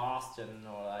it's in Boston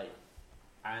or like,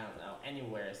 I don't know,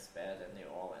 anywhere is better than New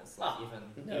Orleans. Like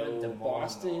even Des No, Moines.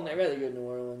 Boston. I'd rather go to New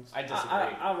Orleans. I disagree.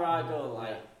 I'd rather go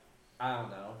like, I don't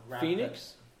know,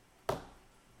 Phoenix?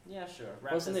 Yeah, sure.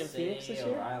 Wasn't it in City, Phoenix this or,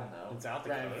 year? I don't know. In South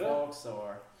Grand Dakota? Forks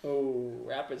or Oh,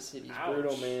 Rapid City's Ouch.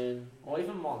 brutal, man. or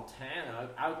even Montana.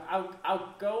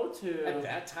 I'll go to At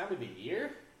that time of the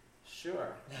year?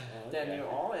 sure. Oh, Then okay. New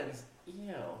Orleans,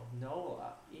 ew,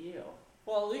 NOLA, ew.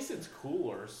 Well, at least it's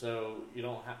cooler, so you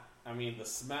don't have. I mean, the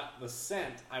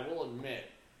scent. I will admit,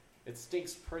 it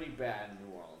stinks pretty bad in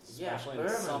New Orleans, especially in the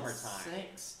summertime.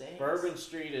 Stinks. Bourbon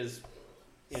Street is,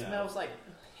 Smells like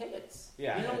pits.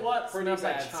 Yeah, You know what? pretty Smells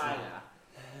like bad smell. China.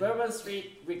 Bourbon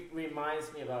Street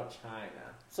reminds me about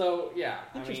China. So yeah,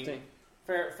 Interesting. I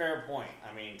mean, fair point.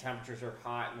 I mean, temperatures are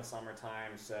hot in the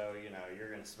summertime, so you're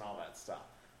gonna smell that stuff.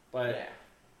 But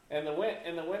Yeah. in the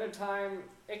wintertime,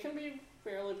 it can be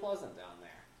fairly pleasant down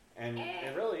there, and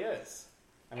it really is.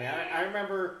 I mean, I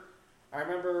remember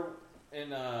in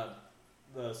the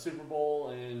Super Bowl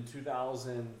in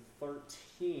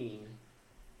 2013.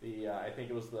 I think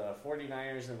it was the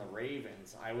 49ers and the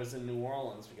Ravens. I was in New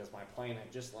Orleans because my plane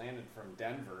had just landed from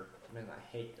Denver, Man, I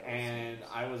hate those. and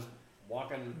I was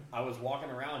walking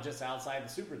around just outside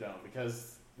the Superdome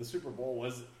because the Super Bowl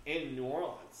was in New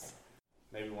Orleans.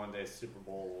 Maybe one day Super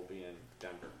Bowl will be in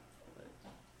Denver.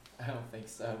 I don't think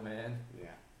so, man. Yeah,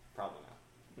 probably not.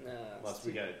 Nah, Unless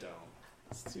we get a dome.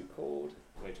 it's too cold.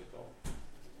 Way too cold.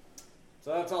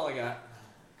 So that's all I got.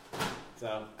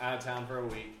 So, out of town for a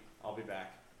week. I'll be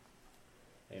back.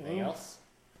 Anything Well. else?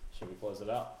 Should we close it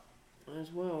up? Might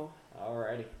as well.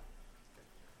 Alrighty.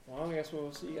 Well, I guess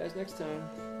we'll see you guys next time.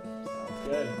 Sounds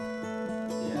good.